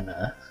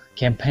Campana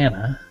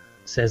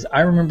says,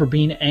 I remember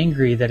being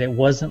angry that it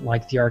wasn't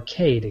like the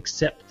arcade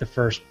except the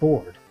first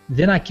board.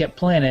 Then I kept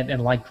playing it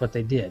and liked what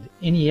they did.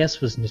 NES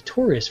was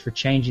notorious for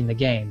changing the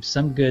game,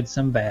 some good,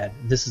 some bad.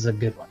 This is a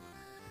good one.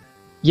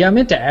 Yeah, I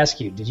meant to ask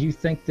you, did you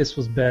think this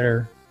was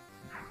better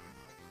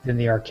than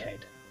the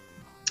arcade?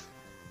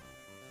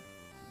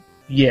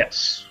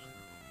 Yes.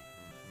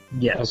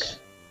 Yes.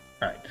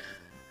 Okay.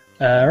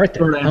 All right. Right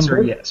there. Short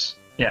answer, yes.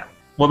 Yeah.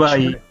 What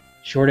about you?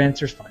 Short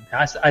answer is fine.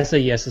 I say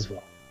yes as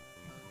well.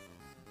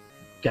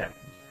 Okay.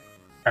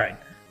 All right.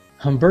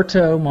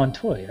 Humberto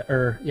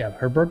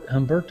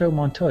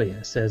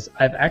Montoya says,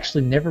 I've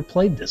actually never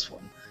played this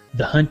one.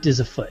 The hunt is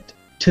afoot.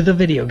 To the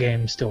video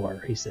game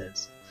store, he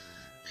says.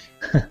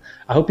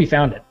 I hope he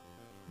found it.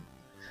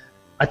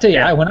 I tell you,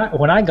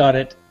 when I got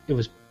it, it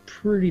was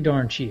pretty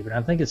darn cheap, and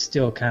I think it's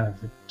still kind of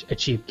a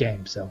cheap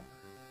game. So,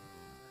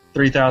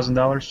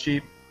 $3,000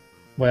 cheap.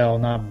 Well,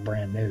 not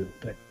brand new,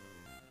 but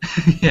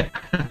yeah.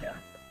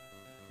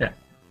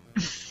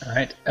 All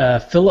right.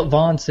 Philip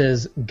Vaughn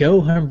says, "Go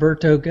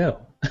Humberto,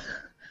 go!"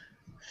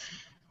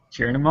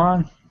 Cheering him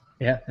on.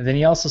 Yeah, and then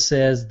he also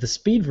says the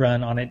speed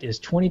run on it is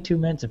 22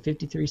 minutes and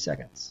 53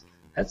 seconds.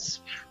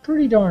 That's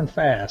pretty darn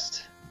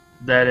fast.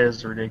 That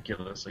is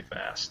ridiculously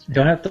fast.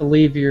 Don't have to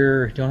leave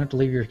your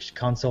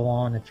console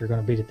on if you're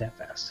going to beat it that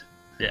fast.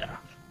 Yeah.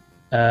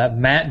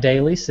 Matt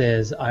Daly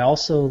says, I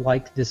also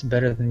like this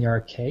better than the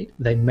arcade.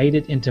 They made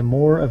it into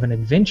more of an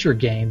adventure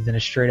game than a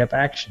straight-up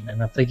action,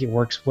 and I think it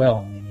works well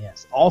on the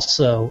NES.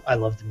 Also, I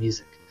love the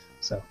music.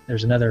 So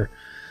there's another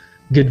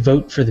good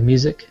vote for the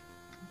music.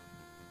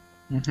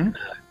 Mm-hmm.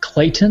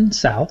 Clayton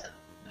South,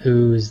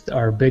 who's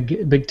our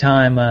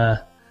big-time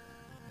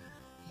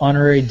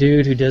honorary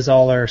dude who does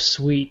all our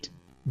sweet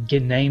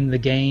name the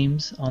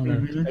games on the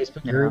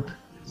Facebook group.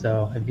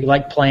 So if you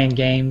like playing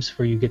games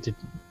where you get to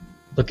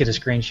look at a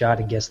screenshot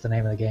and guess the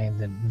name of the game,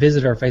 then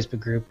visit our Facebook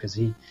group because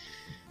he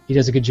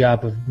does a good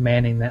job of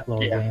manning that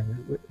little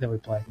game that we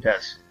play.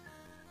 Yes.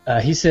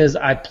 He says,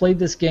 I played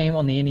this game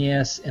on the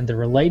NES and the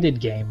related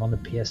game on the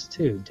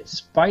PS2.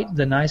 Despite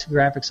the nice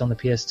graphics on the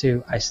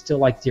PS2, I still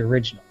like the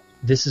original.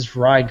 This is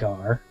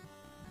Rygar.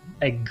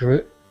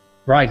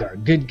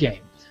 Rygar, good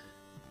game.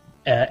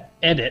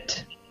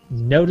 Edit.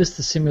 Notice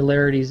the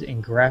similarities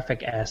in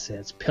graphic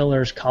assets,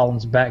 pillars,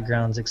 columns,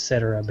 backgrounds,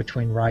 etc.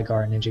 between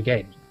Rygar and Ninja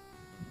Gaiden.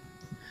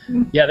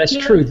 Yeah, that's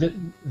true.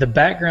 The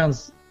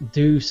backgrounds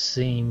do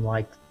seem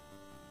like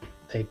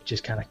they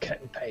just kind of cut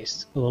and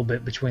paste a little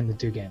bit between the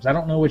two games. I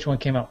don't know which one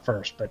came out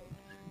first, but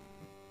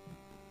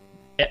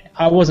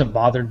I wasn't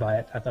bothered by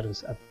it. I thought it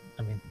was. I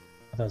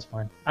thought it was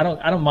fine. I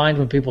don't mind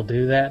when people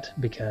do that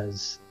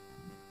because,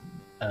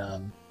 I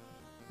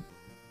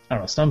don't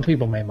know. Some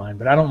people may mind,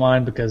 but I don't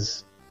mind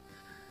because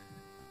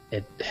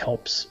it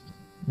helps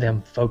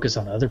them focus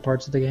on other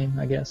parts of the game,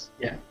 I guess.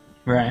 Yeah.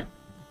 Right.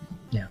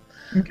 Yeah.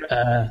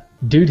 Okay.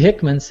 Dude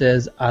Hickman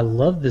says, I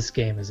loved this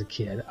game as a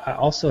kid. I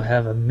also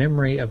have a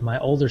memory of my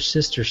older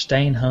sister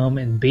staying home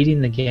and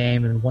beating the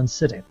game in one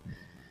sitting.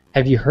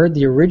 Have you heard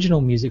the original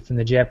music from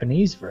the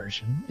Japanese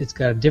version? It's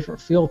got a different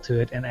feel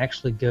to it and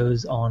actually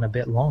goes on a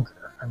bit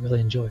longer. I really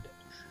enjoyed it.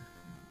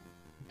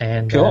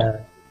 And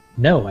cool.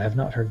 No, I have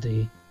not heard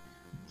the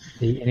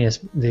NES,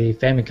 the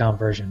Famicom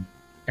version,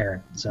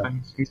 Aaron. So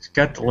he's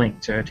got the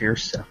link to it here,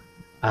 so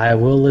I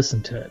will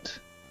listen to it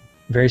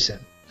very soon.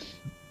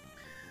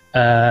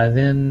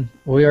 Then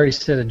we already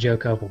said a Joe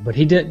Couple, but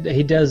he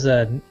does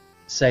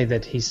say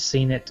that he's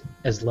seen it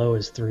as low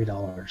as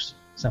 $3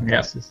 some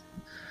places.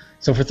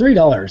 So for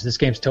 $3, this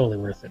game's totally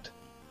worth it.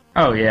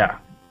 Oh yeah.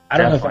 I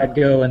don't know if I'd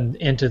go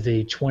into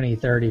the $20,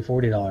 $30,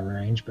 $40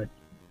 range, but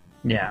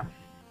yeah,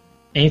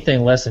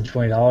 anything less than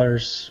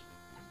 $20,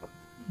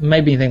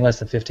 maybe anything less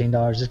than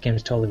 $15, this game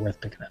is totally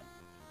worth picking up.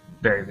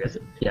 Very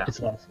good. Yeah, it's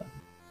a lot of fun.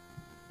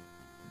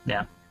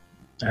 Yeah.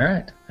 All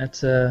right,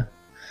 that's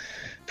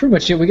pretty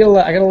much it. I got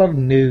a lot of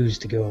news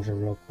to go over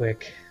real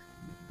quick.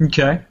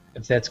 Okay.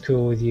 If that's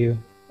cool with you,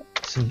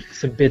 some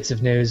bits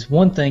of news.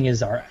 One thing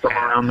is our from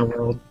around the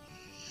world.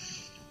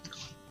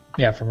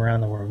 Yeah, from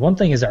around the world. One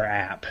thing is our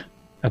app.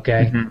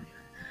 Okay. Mm-hmm.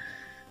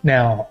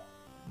 Now,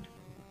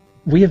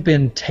 we have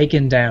been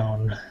taken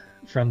down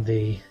from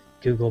the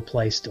Google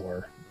Play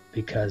Store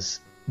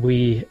because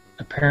we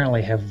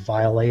apparently have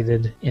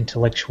violated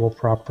intellectual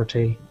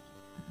property.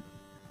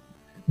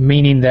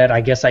 Meaning that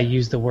I guess I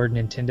used the word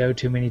Nintendo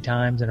too many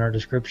times in our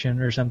description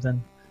or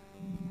something.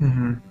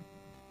 Mm-hmm.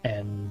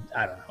 And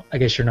I don't know. I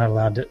guess you're not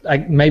allowed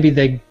to. Maybe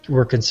they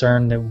were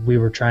concerned that we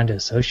were trying to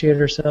associate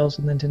ourselves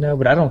with Nintendo,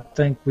 but I don't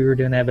think we were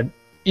doing that. But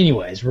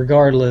anyways,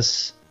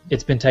 regardless,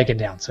 it's been taken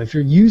down. So if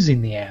you're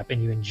using the app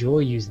and you enjoy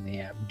using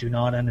the app, do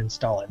not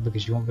uninstall it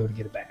because you won't be able to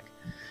get it back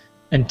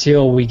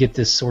until we get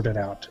this sorted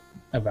out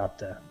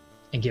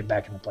and get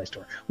back in the Play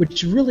Store,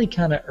 which really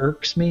kind of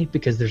irks me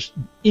because there's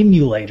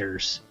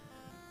emulators,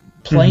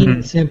 plain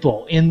and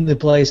simple, in the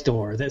Play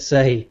Store that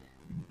say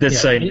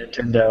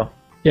Nintendo.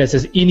 Yeah, it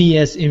says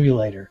NES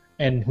emulator,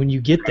 and when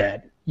you get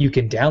that, you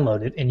can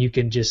download it and you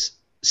can just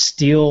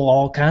steal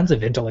all kinds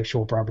of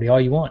intellectual property all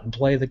you want and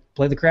play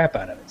the crap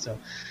out of it. So,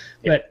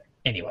 but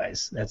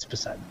anyways, that's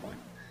beside the point.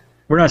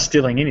 We're not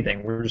stealing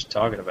anything. We're just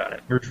talking about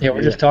it. We're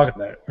just talking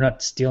about it. We're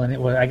not stealing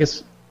it. Well, I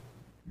guess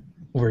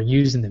we're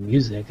using the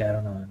music. I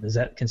don't know. Is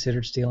that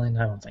considered stealing?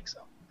 I don't think so.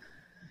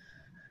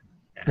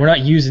 We're not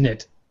using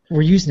it.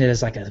 We're using it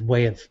as like a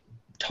way of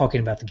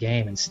talking about the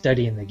game and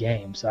studying the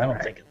game. So I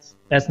don't think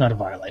that's not a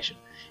violation.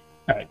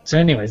 All right. So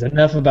anyways,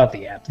 enough about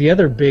the app. The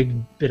other big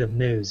bit of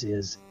news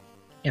is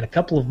in a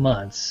couple of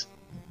months,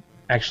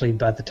 actually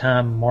by the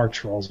time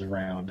March rolls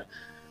around,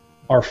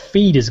 our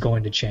feed is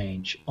going to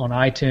change on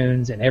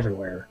iTunes and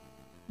everywhere,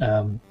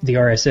 the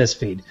RSS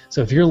feed.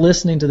 So if you're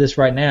listening to this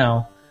right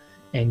now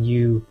and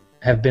you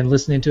have been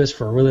listening to us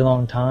for a really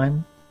long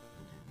time,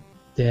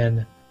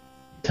 then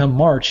come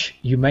March,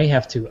 you may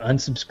have to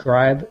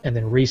unsubscribe and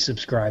then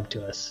resubscribe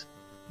to us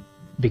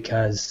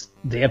because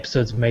the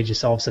episodes may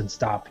just all of a sudden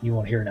stop. You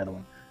won't hear another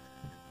one.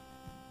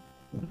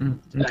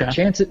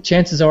 Okay.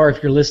 Chances are,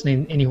 if you're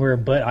listening anywhere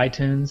but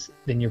iTunes,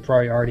 then you're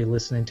probably already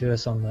listening to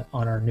us on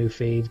our new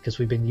feed because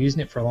we've been using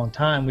it for a long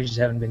time. We just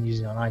haven't been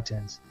using it on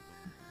iTunes.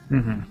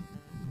 Mm-hmm.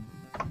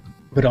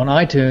 But on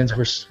iTunes,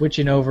 we're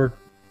switching over,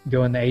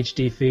 going the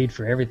HD feed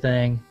for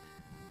everything,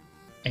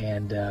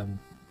 and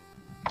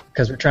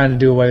because we're trying to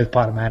do away with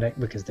Podomatic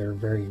because they're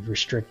very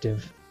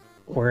restrictive.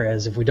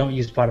 Whereas if we don't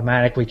use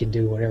Podomatic, we can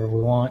do whatever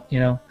we want, you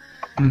know.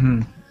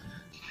 Mm-hmm.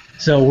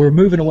 So we're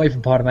moving away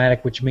from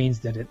Podomatic, which means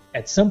that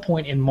at some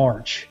point in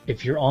March,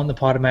 if you're on the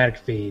Podomatic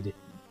feed,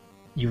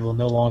 you will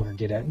no longer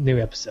get new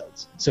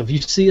episodes. So if you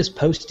see us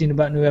posting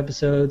about new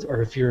episodes,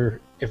 or if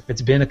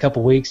it's been a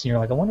couple weeks and you're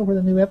like, I wonder where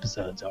the new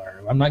episodes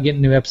are, I'm not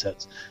getting new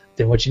episodes,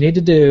 then what you need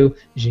to do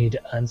is you need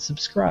to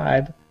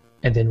unsubscribe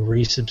and then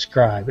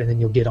resubscribe, and then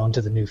you'll get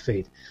onto the new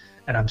feed.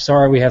 And I'm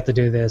sorry we have to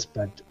do this,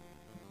 but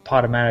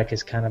Podomatic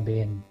is kind of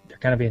being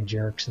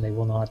jerks, and they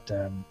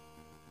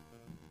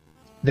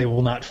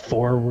will not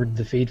forward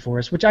the feed for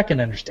us, which I can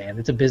understand.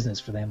 It's a business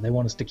for them. They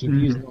want us to keep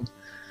using them.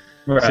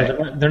 Right.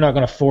 So they're not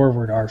going to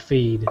forward our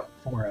feed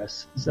for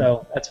us.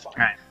 So that's fine.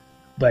 Right.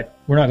 But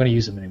we're not going to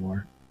use them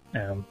anymore.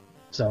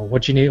 So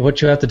what you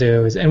have to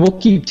do is, and we'll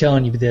keep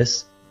telling you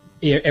this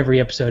every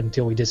episode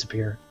until we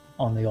disappear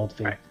on the old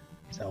feed. Right.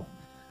 So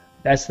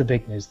that's the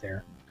big news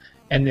there.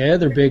 And the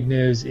other big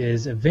news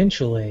is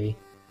eventually,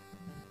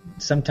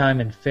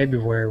 sometime in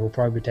February, we'll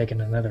probably be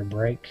taking another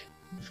break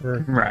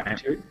for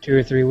 2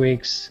 or 3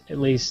 weeks at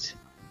least.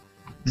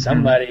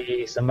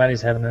 Mm-hmm.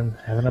 Somebody's having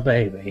a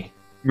baby.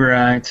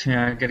 Right.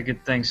 Yeah, I got to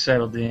get things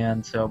settled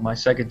in. So my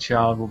second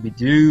child will be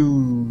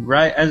due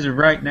as of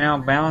right now,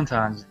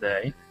 Valentine's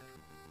Day.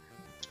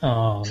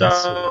 Oh,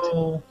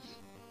 so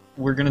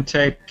we're gonna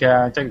take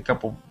a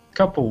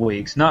couple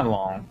weeks, not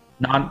long,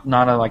 not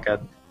like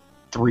a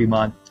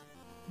 3-month,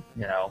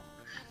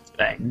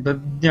 thing,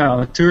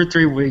 but 2 or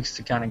 3 weeks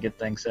to kind of get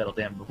things settled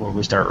in before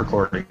we start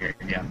recording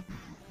again.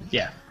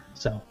 Yeah.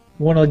 So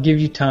want to give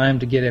you time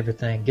to get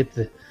everything, get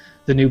the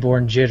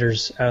newborn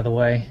jitters out of the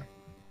way.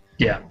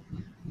 Yeah.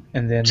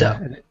 And then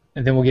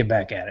we'll get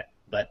back at it.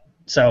 But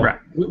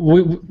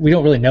we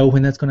don't really know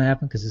when that's going to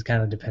happen because it's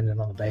kind of dependent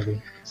on the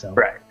baby. So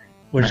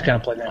we'll just kind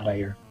of play that by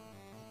ear.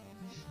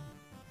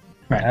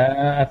 Right.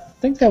 I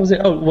think that was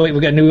it. Oh wait, we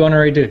got new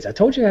honorary dudes. I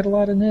told you I had a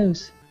lot of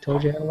news. And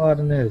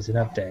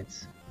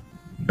updates.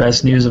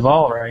 Best news of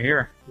all, right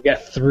here. We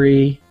got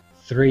three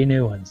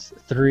new ones.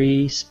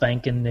 3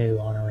 spanking new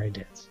honorary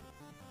dudes.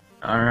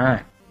 All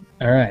right.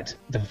 All right.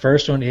 The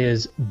first one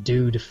is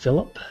Dude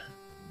Philip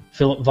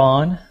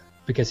Vaughn,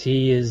 because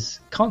he is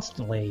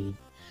constantly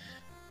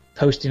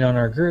posting on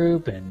our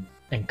group and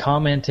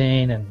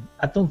commenting, and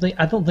I don't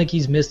think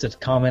he's missed a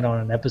comment on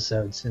an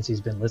episode since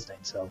he's been listening.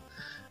 So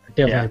I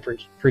definitely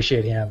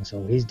appreciate him.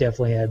 So he's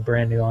definitely a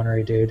brand new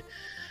honorary dude.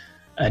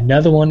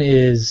 Another one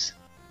is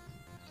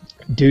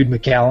Dude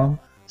McCallum.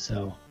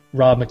 So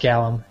Rob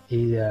McCallum,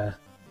 he's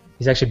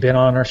actually been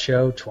on our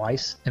show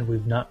twice, and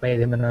we've not made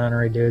him an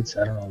honorary dude.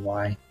 So I don't know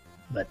why,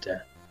 but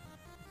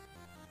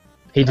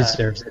he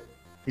deserves it.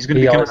 He's going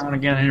to be coming on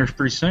again here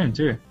pretty soon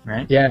too,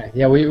 right?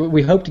 Yeah.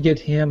 We hope to get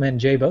him and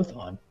Jay both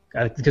on,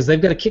 because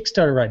they've got a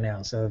Kickstarter right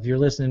now. So if you're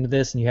listening to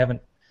this and you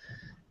haven't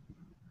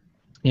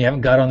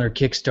got on their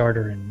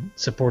Kickstarter and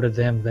supported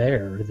them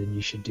there, then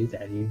you should do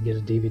that. You can get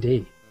a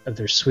DVD of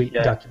their sweet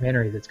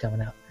documentary that's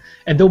coming out,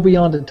 and they'll be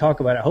on to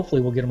talk about it.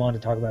 Hopefully, we'll get them on to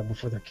talk about it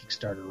before their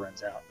Kickstarter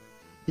runs out.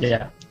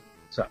 Yeah.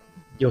 So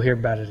you'll hear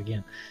about it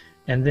again.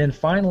 And then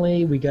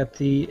finally, we got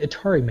the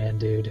Atari Man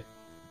dude.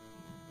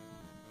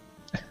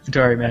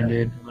 Atari Man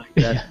dude, I like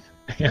that.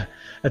 Yeah,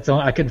 that's all.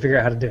 I couldn't figure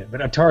out how to do it,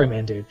 but Atari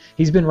Man dude.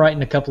 He's been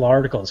writing a couple of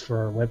articles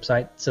for our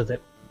website so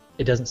that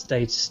it doesn't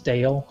stay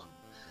stale.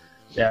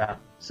 Yeah.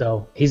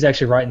 So he's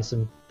actually writing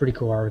some pretty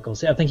cool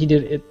articles. I think he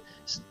did it.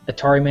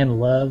 Atari Man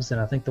Loves,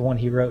 and I think the one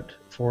he wrote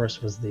for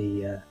us was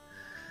the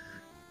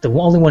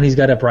only one he's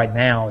got up right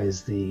now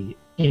is the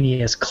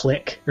NES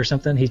Click or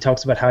something. He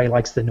talks about how he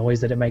likes the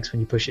noise that it makes when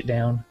you push it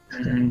down.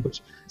 Mm-hmm.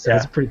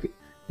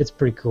 It's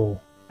pretty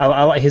cool.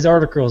 I like his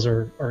articles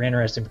are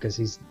interesting because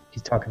he's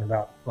talking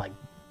about like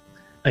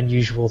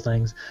unusual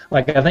things.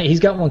 Like I think he's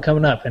got one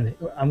coming up, and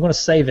I'm going to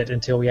save it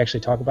until we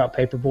actually talk about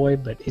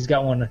Paperboy. But he's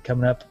got one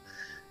coming up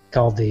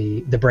called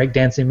the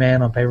Breakdancing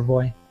Man on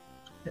Paperboy.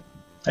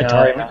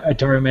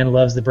 Atari Man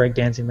loves the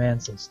Breakdancing Man,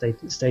 so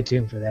stay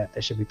tuned for that.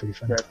 That should be pretty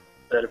fun.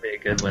 That'll be a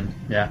good one.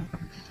 Yeah.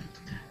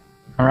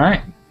 All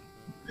right.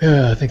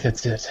 I think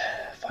that's it.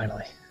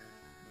 Finally.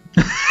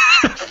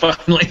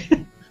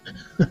 Finally.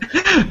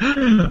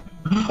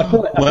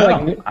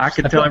 I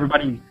can tell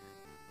everybody.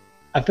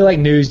 I feel like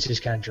news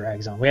just kind of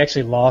drags on. We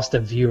actually lost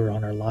a viewer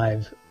on our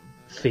live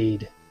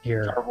feed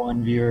here. Our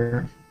one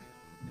viewer.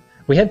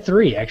 We had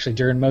 3 actually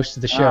during most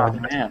of the show. Oh,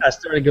 man. I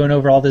started going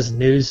over all this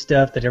news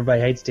stuff that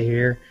everybody hates to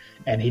hear,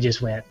 and he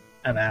just went,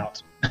 "I'm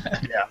out."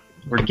 Yeah,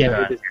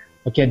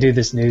 I can't do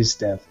this news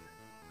stuff.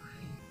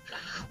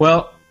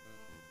 Well,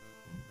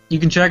 you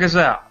can check us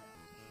out.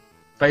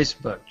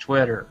 Facebook,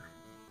 Twitter,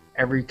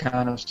 every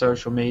kind of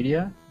social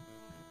media.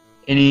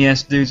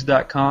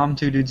 NESdudes.com,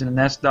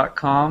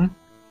 twodudesandAnest.com,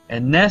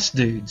 and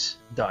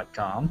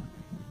NestDudes.com.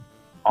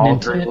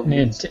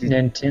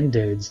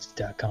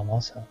 Nintendudes.com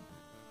also.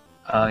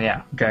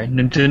 Yeah, okay,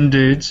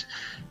 Nintendudes.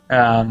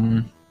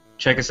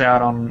 Check us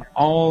out on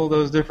all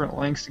those different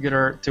links to get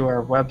to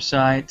our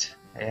website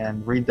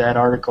and read that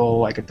article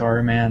like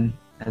Atari Man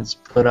has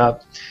put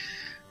up,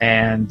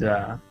 and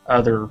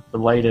other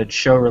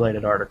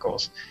show-related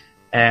articles.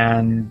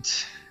 And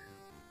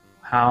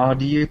how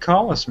do you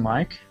call us,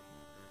 Mike?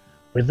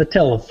 With the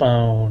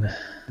telephone.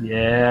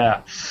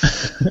 Yeah.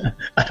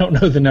 I don't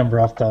know the number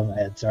off the top of my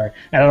head, sorry.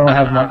 And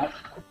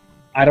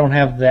I don't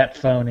have that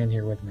phone in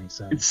here with me,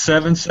 so. It's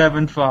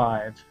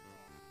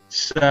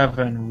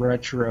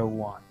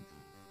 775-7-Retro-1.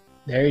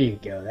 There you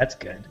go. That's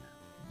good.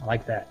 I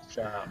like that.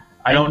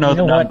 I don't know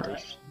the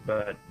numbers,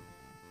 but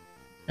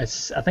I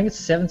think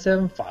it's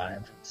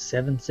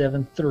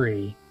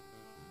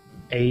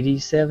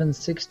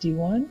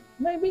 775-773-8761,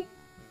 maybe?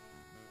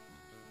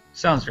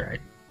 Sounds right.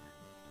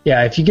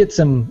 Yeah, if you get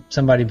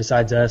somebody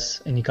besides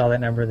us and you call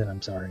that number, then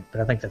I'm sorry, but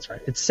I think that's right.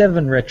 It's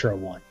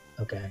 7-Retro-1.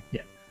 Okay.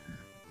 Yeah.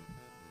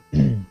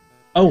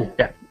 Oh.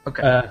 Yeah.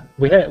 Okay.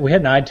 We had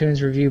an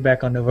iTunes review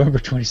back on November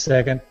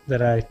 22nd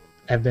that I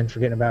have been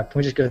forgetting about. Can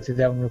we just go through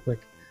that one real quick?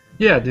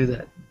 Yeah, do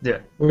that. Yeah.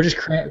 We'll just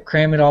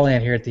cram it all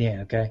in here at the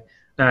end, okay?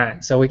 All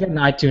right. So we got an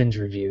iTunes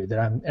review that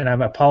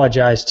I'm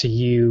apologize to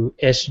you,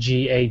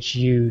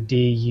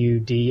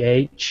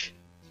 SGHUDUDH,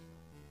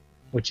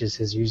 which is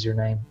his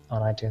username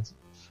on iTunes.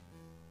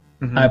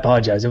 Mm-hmm. I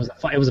apologize. It was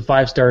a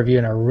 5-star review,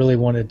 and I really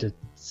wanted to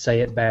say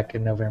it back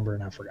in November,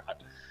 and I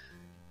forgot.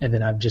 And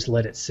then I've just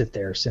let it sit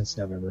there since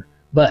November.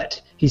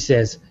 But he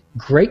says,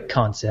 great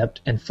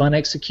concept and fun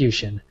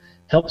execution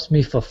helps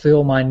me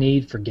fulfill my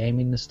need for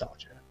gaming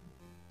nostalgia.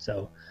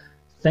 So,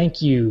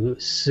 thank you,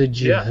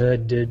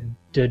 Sujahududh.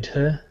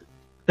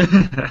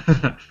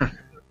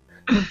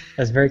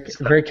 That's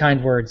very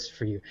kind words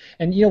for you.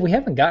 And we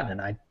haven't gotten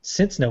an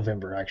since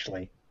November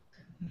actually.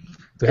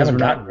 We haven't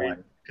gotten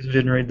one because we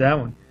didn't read that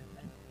one.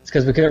 It's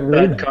because we couldn't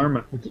read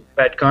them.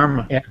 Bad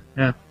karma. Yeah.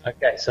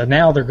 Okay, so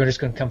now they're just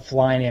going to come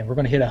flying in. We're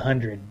going to hit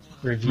 100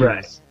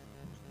 reviews.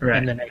 Right.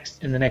 In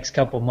the next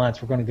couple of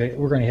months, we're going to hit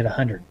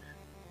 100.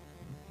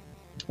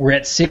 We're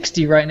at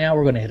 60 right now.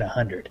 We're going to hit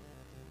 100.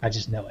 I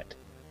just know it.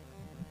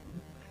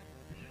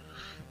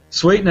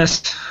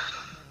 Sweetness.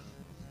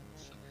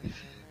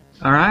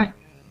 All right.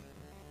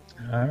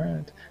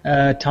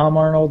 Tom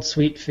Arnold,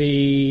 Sweet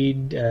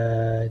Feed,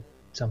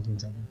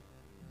 something.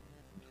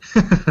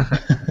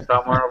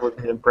 Somewhere would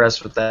be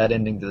impressed with that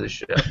ending to the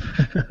show.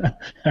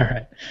 All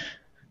right.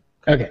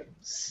 Okay.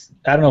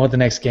 I don't know what the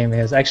next game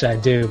is. Actually, I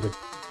do, but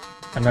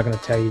I'm not going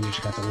to tell you. You just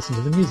have to listen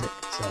to the music.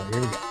 So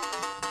here we go.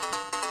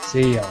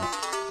 See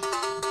y'all.